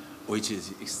 which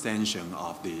is extension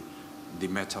of the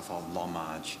metaphor of Long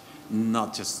March,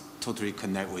 not just totally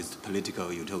connect with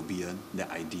political utopian, the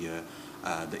idea,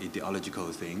 the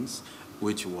ideological things,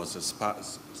 which was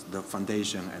the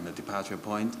foundation and the departure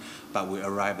point, but we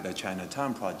arrived at the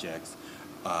Chinatown project,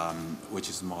 which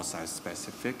is more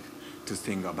site-specific, to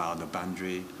think about the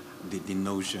boundary, the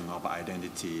notion of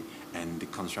identity, and the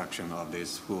construction of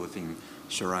this whole thing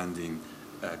surrounding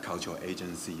cultural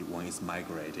agency when it's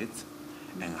migrated,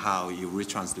 and how you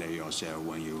retranslate yourself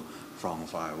when you from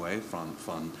far away,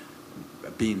 from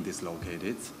being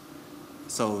dislocated.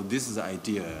 So this is the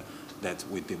idea that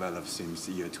we developed since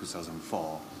the year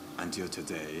 2004 until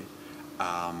today.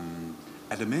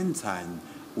 At the meantime,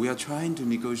 we are trying to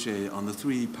negotiate on the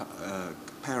three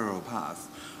parallel paths.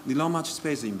 The Long March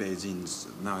space in Beijing is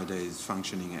nowadays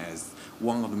functioning as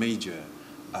one of the major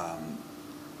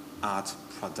art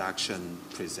production,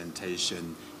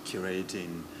 presentation,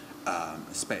 curating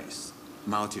space.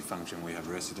 Multifunction, we have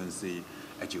residency,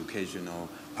 educational,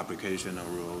 publicational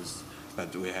roles,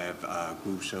 but we have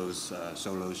group shows,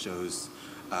 solo shows,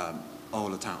 all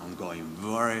the time ongoing,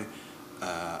 very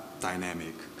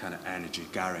dynamic kind of energy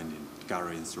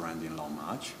gathering surrounding Long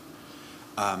March.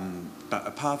 But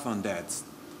apart from that,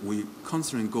 we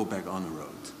constantly go back on the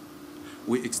road.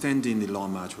 We're extending the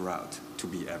Long March route to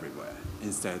be everywhere,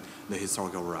 instead the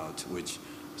historical route, which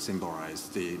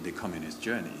symbolized the communist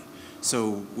journey.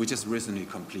 So we just recently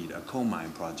completed a coal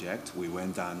mine project. We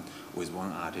went down with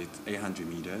one artist, 800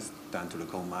 meters down to the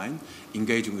coal mine,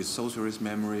 engaging with socialist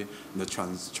memory, the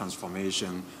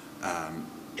transformation,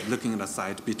 looking at the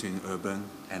site between urban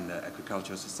and the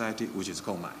agricultural society, which is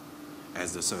coal mine,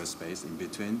 as the third space in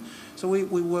between. So we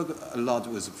work a lot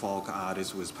with folk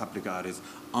artists, with public artists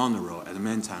on the road. At the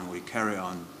meantime, we carry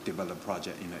on develop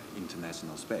project in the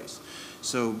international space.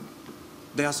 So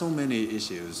there are so many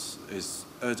issues is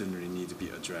urgently need to be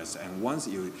addressed. And once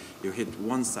you hit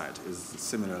one site, it's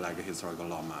similar like a historical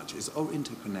Long March. It's all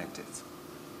interconnected.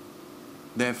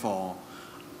 Therefore,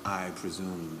 I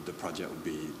presume the project will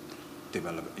be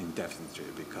developed indefinitely,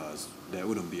 because there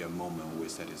wouldn't be a moment we're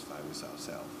satisfied with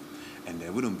ourselves. And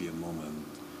there wouldn't be a moment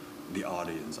the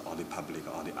audience or the public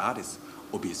or the artists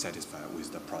will be satisfied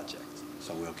with the project.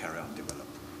 So we'll carry on develop.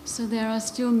 So there are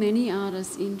still many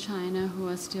artists in China who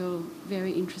are still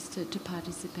very interested to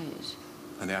participate.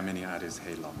 And there are many artists who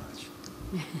hate Long March.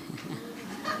 Yeah.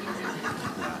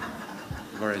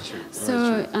 Very true.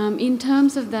 So in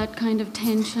terms of that kind of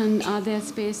tension, are there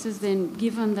spaces then,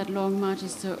 given that Long March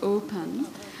is so open,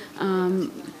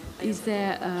 is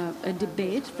there a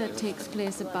debate that takes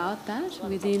place about that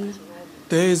within?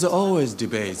 There is always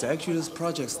debates. Actually, this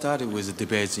project started with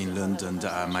debates in London.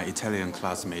 My Italian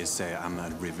classmates say I'm a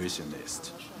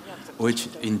revisionist, which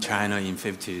in China in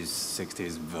 50s,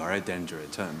 60s, very dangerous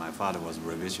term. My father was a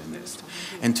revisionist.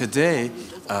 And today,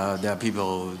 there are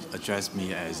people address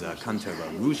me as a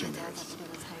counter-revolutionist.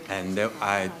 And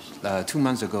 2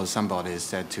 months ago, somebody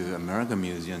said to American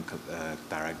Museum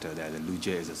director that Lu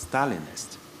Jie is a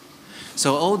Stalinist.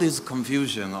 So all this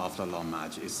confusion of the Long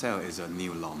March itself is a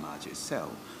new Long March itself,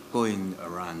 going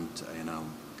around,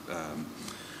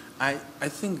 I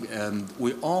think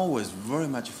we always very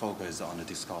much focus on the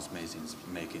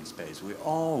discourse-making space. We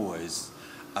always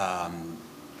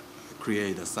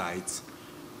create a site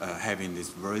having these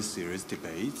very serious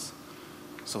debates.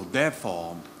 So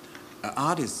therefore,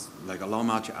 artists, like a Long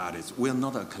March artist, we are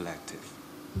not a collective.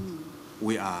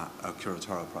 We are a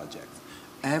curatorial project.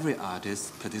 Every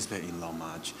artist participating in Long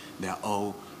March, they are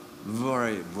all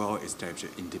very well-established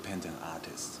independent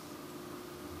artists.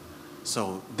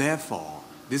 So therefore,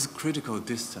 this critical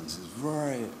distance is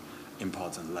very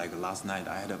important. Like last night,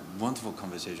 I had a wonderful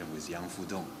conversation with Yang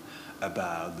Fudong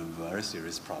about the very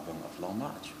serious problem of Long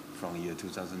March from year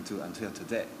 2002 until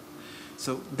today.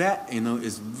 So that,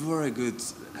 is very good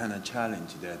kind of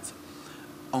challenge that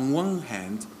on one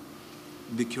hand,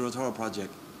 the curatorial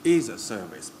project is a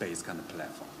service-based kind of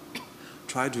platform.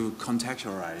 Try to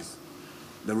contextualize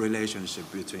the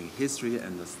relationship between history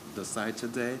and the site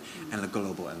today and the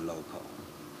global and local.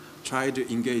 Try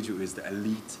to engage with the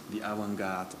elite, the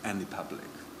avant-garde, and the public.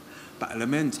 But at the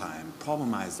meantime,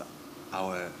 problemize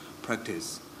our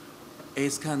practice.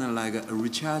 It's kind of like a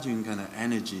recharging kind of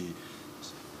energy,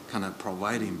 kind of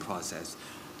providing process,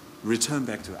 return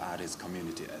back to artist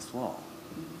community as well.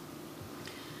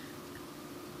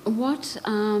 What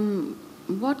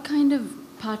kind of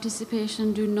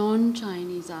participation do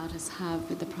non-Chinese artists have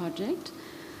with the project,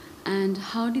 and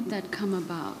how did that come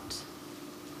about?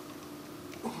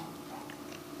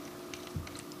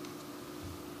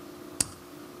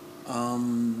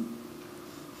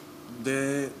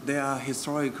 There are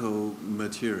historical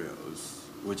materials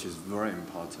which is very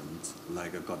important,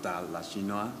 like Godard La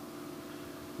Chinoise,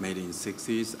 made in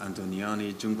 60s,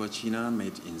 Antonioni Zhongguo China,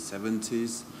 made in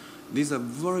 70s. These are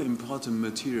very important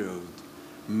materials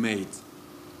made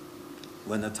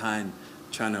when the time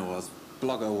China was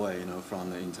blocked away, from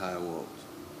the entire world,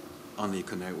 only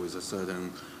connect with a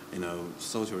certain,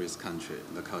 socialist country.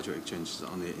 The cultural exchange is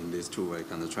only in this two-way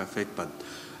kind of traffic, but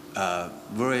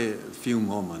very few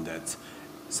moments that,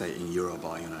 say, in Europe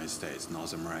or United States,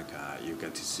 North America, you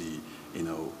get to see,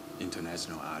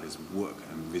 international artists' work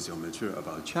and visual material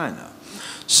about China.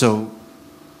 So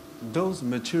those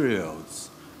materials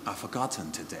are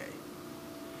forgotten today.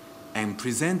 And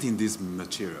presenting this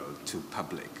material to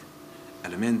public, at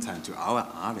the meantime to our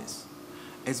artists,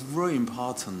 is very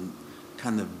important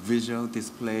kind of visual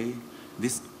display,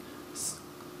 this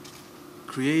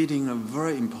creating a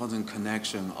very important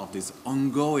connection of this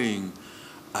ongoing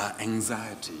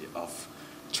anxiety of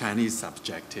Chinese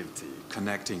subjectivity,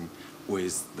 connecting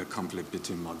with the conflict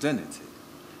between modernity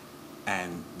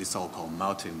and the so-called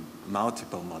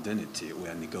multiple modernity we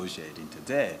are negotiating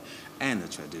today, and the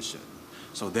tradition.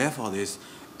 So therefore, this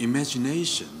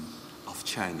imagination of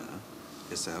China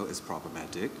itself is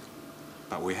problematic,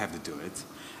 but we have to do it.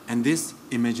 And this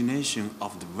imagination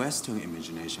of the Western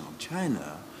imagination of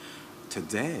China,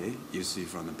 today, you see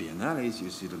from the biennales, you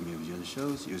see the museum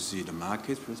shows, you see the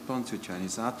market response to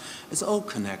Chinese art, it's all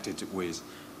connected with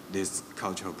this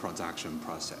cultural production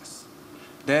process.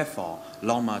 Therefore,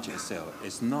 Long March itself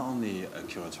is not only a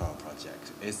curatorial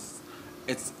project, it's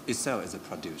itself is a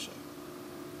producer.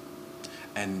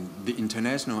 And the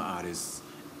international artists'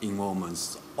 involvement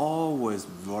is always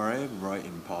very, very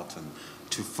important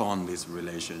to form this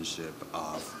relationship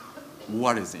of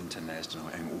what is international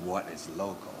and what is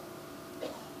local.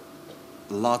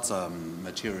 Lots of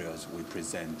materials we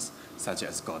present, such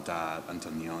as Godard,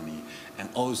 Antonioni, and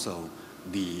also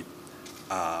the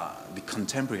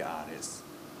contemporary artists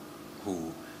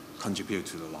who contribute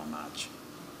to the Long March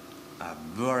are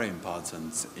very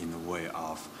important in the way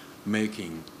of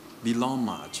making the Long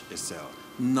March itself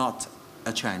not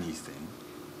a Chinese thing,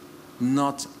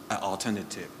 not an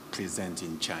alternative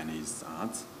presenting Chinese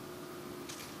art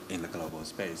in the global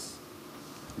space,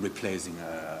 replacing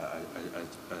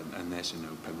a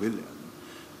national pavilion,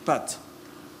 but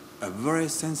a very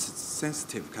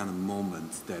sensitive kind of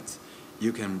moment that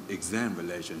you can examine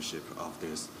relationship of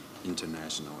this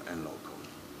international and local.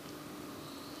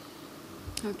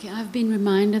 Okay, I've been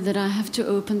reminded that I have to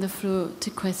open the floor to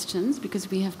questions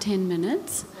because we have 10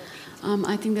 minutes.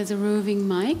 I think there's a roving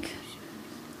mic.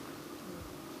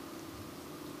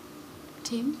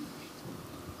 Tim?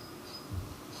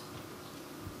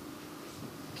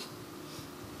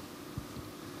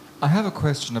 I have a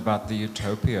question about the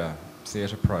Utopia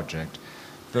Theatre project.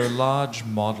 The large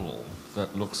model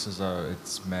that looks as though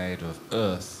it's made of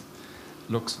earth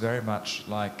looks very much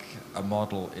like a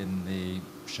model in the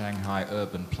Shanghai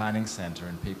Urban Planning Center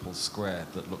in People's Square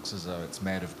that looks as though it's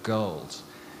made of gold.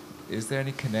 Is there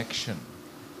any connection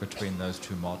between those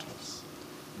two models?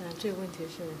 这个问题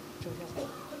是周校长，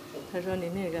他说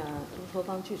您那个乌托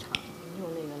邦剧场用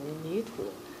那个泥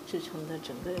土制成的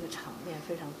整个这个场面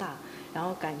非常大，然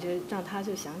后感觉让他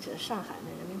就想起了上海那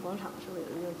人民广场是不是有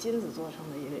一个用金子做成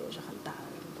的一个也是很大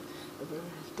的，也不是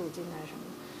镀金还是什么，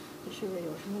这是不是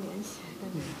有什么联系？跟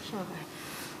上海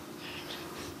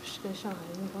是跟上海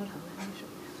人民广场的还是什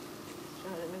么呀？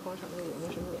上海人民广场那个有没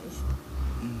有什么联系？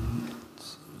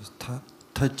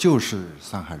它就是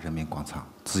上海人民广场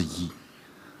之一。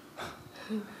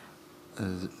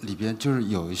里边就是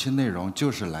有一些内容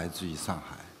就是来自于上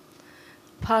海。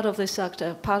Part of the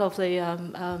part of the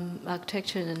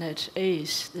architecture in it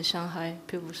is the Shanghai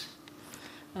People's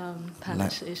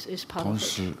Palace is part of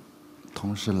it.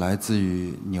 同时来自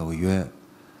于纽约、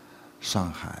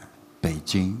上海、北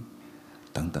京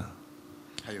等等。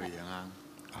还有延安。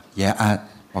延安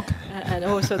 ，OK。And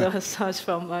also the source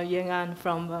from Yan'an,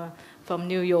 from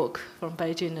New York, from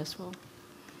Beijing as well.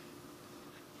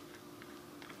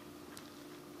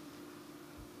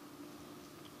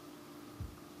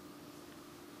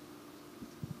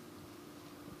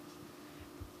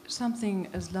 Something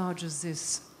as large as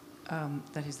this,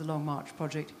 that is the Long March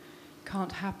project,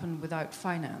 can't happen without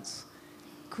finance.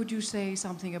 Could you say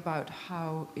something about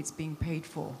how it's being paid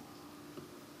for?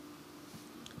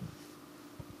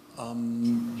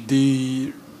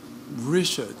 The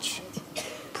research,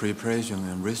 preparation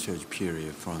and research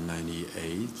period from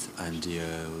 1998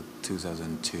 until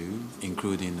 2002,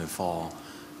 including the 4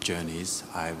 journeys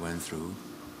I went through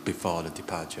before the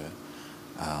departure,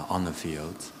 on the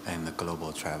field and the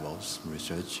global travels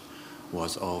research,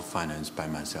 was all financed by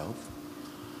myself.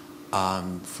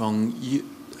 From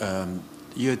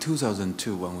year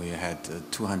 2002, when we had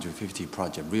 250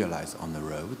 projects realized on the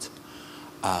road,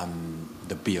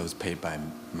 the bills paid by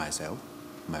myself,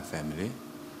 my family,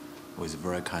 with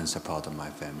very kind support of my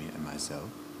family and myself.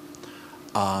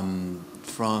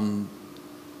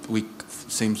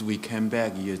 Since we came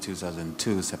back year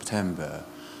 2002, September,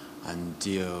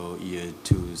 until year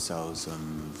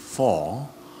 2004,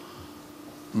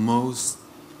 most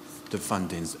the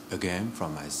fundings again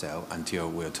from myself until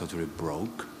we're totally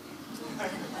broke.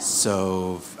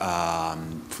 So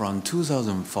from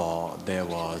 2004, there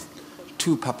was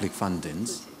 2 public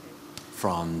fundings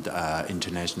from the,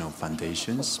 international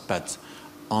foundations, but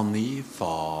only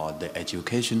for the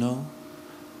educational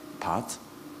part.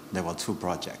 There were 2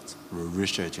 projects,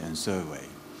 research and survey,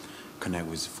 connect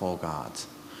with folk art.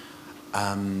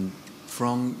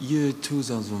 From year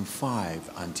 2005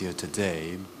 until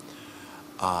today,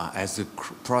 as the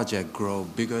project grow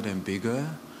bigger and bigger,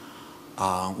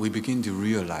 we begin to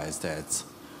realize that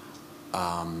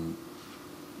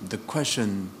the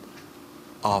question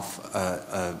of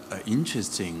an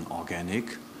interesting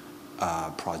organic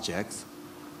project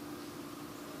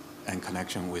and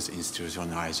connection with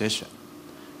institutionalization,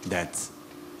 that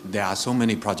there are so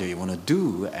many projects you want to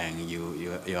do and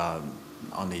you are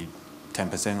only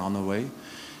 10% on the way.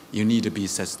 You need to be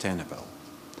sustainable.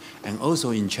 And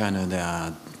also in China, there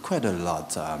are quite a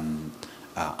lot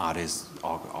artist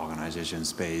organization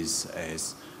space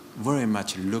is very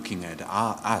much looking at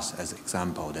us as an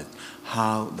example that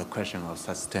how the question of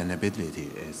sustainability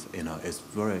is, is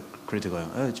very critical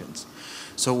and urgent.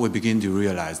 So we begin to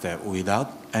realize that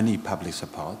without any public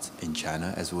support in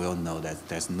China, as we all know, that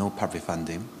there's no public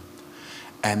funding,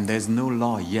 and there's no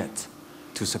law yet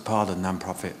to support a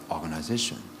non-profit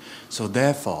organization. So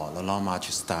therefore, the Long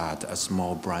March started a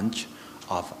small branch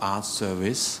of art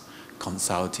service,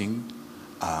 consulting,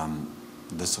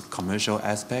 the commercial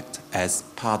aspect as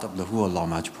part of the whole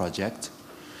Long March project.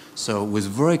 So with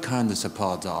very kind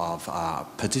support of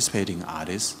participating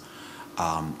artists,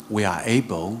 we are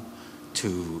able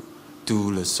to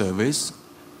do the service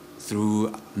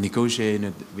through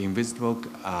negotiated invisible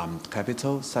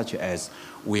capital, such as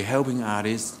we're helping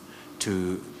artists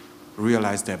to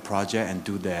realize their project and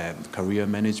do their career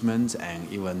management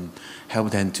and even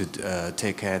help them to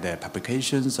take care of their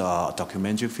publications or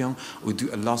documentary film. We do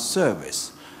a lot of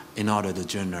service in order to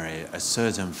generate a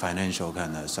certain financial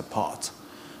kind of support,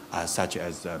 such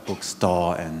as a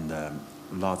bookstore and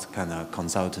lots of kind of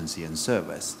consultancy and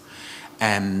service.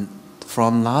 And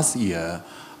from last year,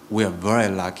 we are very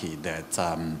lucky that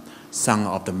some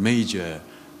of the major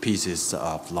pieces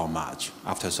of Long March,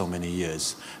 after so many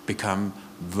years, become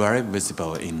very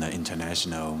visible in the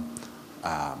international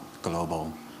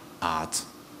global art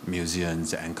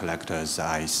museums and collectors'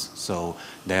 eyes. So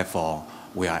therefore,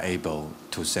 we are able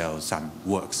to sell some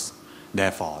works,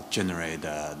 therefore generate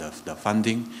the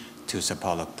funding to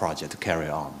support the project to carry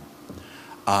on.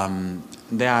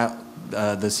 There are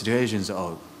the situations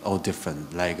are all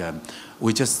different. Like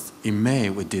we just in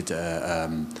May we did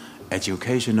an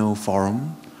educational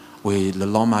forum. The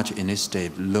Long March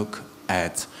Initiative look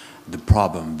at the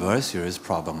problem, very serious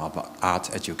problem of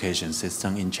art education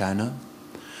system in China.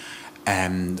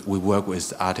 And we work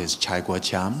with artist Chai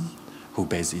Guoqiang, who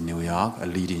based in New York, a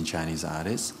leading Chinese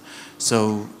artist.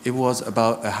 So it was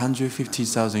about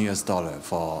 $150,000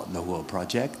 for the whole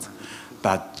project.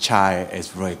 But Chai is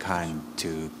very kind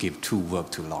to give 2 work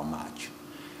to Long March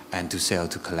and to sell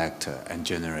to collector and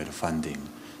generate funding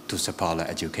to support the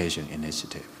education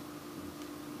initiative.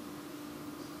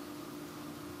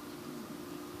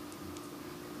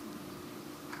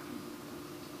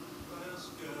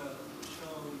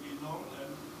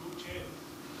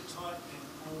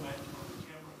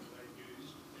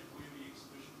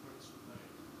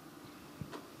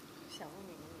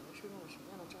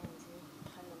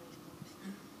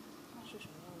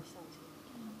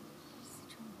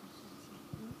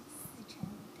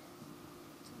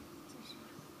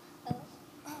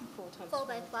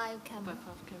 camera.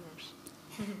 5 cameras.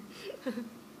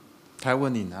 他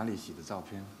问你哪里洗的照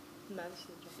片？哪里洗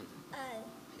的照片？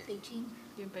北京。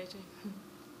In Beijing。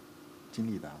金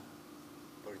利达？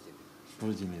不是金利达。不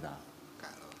是金利达。改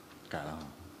了。改了哈。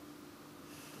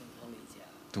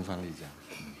东方丽家。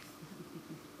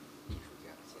艺术家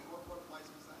的家。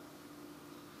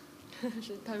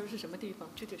是，他说是什么地方？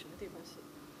具体什么地方洗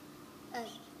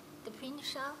？The print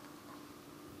shop。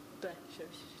对，是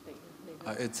哪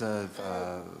个？It's a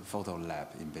photo lab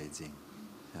in Beijing.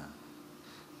 Yeah.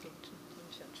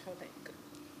 想挑哪个？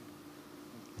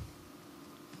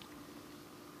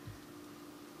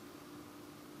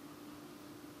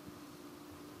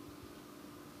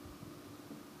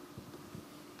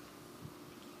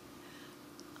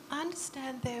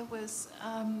 understand there was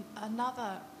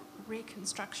another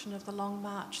reconstruction of the Long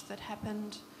March that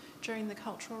happened during the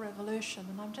Cultural Revolution,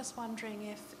 and I'm just wondering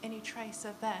if any trace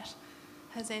of that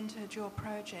has entered your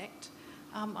project.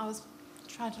 I was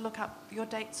trying to look up your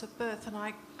dates of birth, and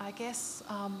I guess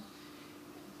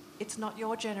it's not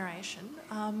your generation,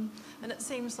 and it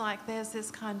seems like there's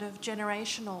this kind of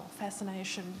generational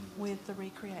fascination with the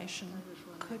recreation.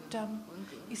 Could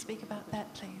you speak about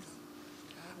that, please?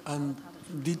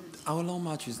 Our Long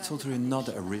March is totally not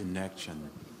a reenaction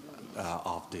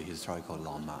of the historical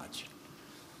Long March,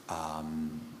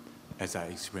 as I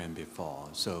explained before.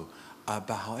 So,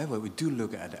 but however, we do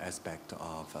look at the aspect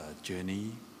of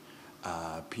journey,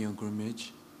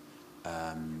 pilgrimage,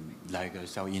 like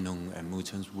Xiao Yinong and Mu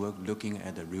Chen's work, looking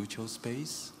at the ritual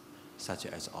space, such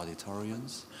as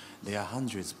auditoriums. There are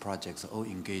hundreds of projects all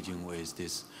engaging with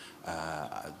this,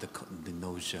 the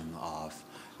notion of,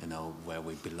 where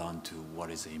we belong to, what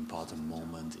is an important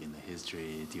moment in the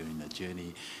history during the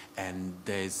journey. And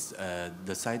there's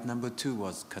the site number 2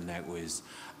 was connect with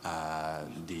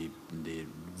the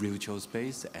ritual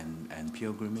space and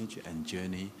pilgrimage and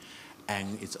journey.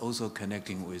 And it's also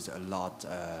connecting with a lot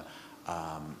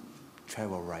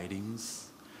travel writings.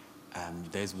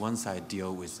 There's one side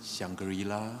deal with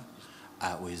Shangri-La,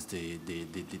 with the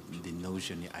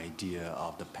notion, the idea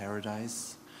of the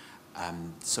paradise.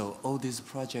 So all these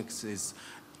projects is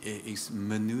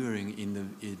maneuvering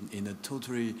in a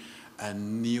totally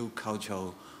new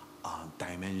cultural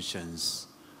dimensions,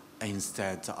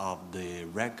 instead of the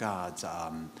record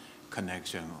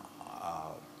connection,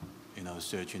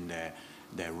 searching their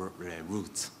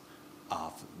roots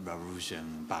of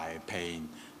revolution by paying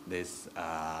this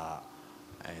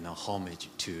homage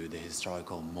to the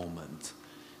historical moment.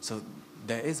 So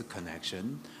there is a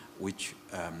connection which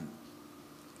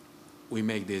we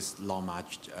make this Long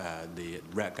March, the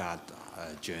Red Guard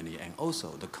journey, and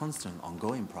also the constant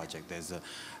ongoing project. There's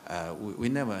we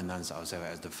never announced ourselves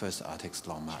as the first artist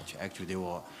Long March. Actually, there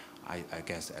were, I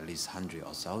guess, at least hundreds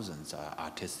or thousands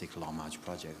artistic Long March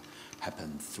projects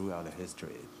happened throughout the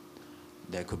history.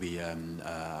 There could be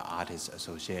artists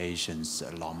associations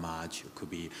Long March, it could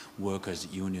be workers'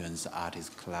 unions,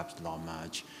 artists clubs Long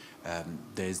March.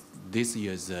 There's this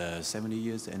year's 70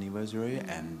 years anniversary,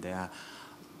 and there are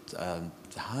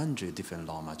 100 different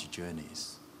Long March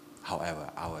journeys. However,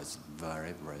 ours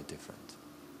very, very different.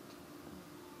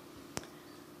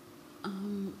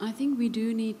 I think we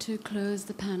do need to close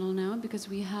the panel now, because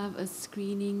we have a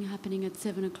screening happening at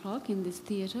 7 o'clock in this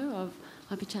theatre of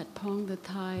Apichatpong, the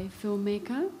Thai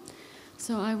filmmaker.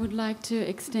 So I would like to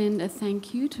extend a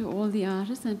thank you to all the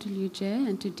artists, and to Liu Jie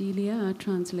and to Delia, our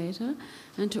translator,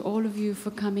 and to all of you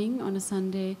for coming on a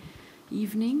Sunday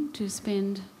evening to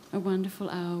spend a wonderful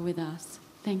hour with us.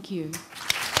 Thank you.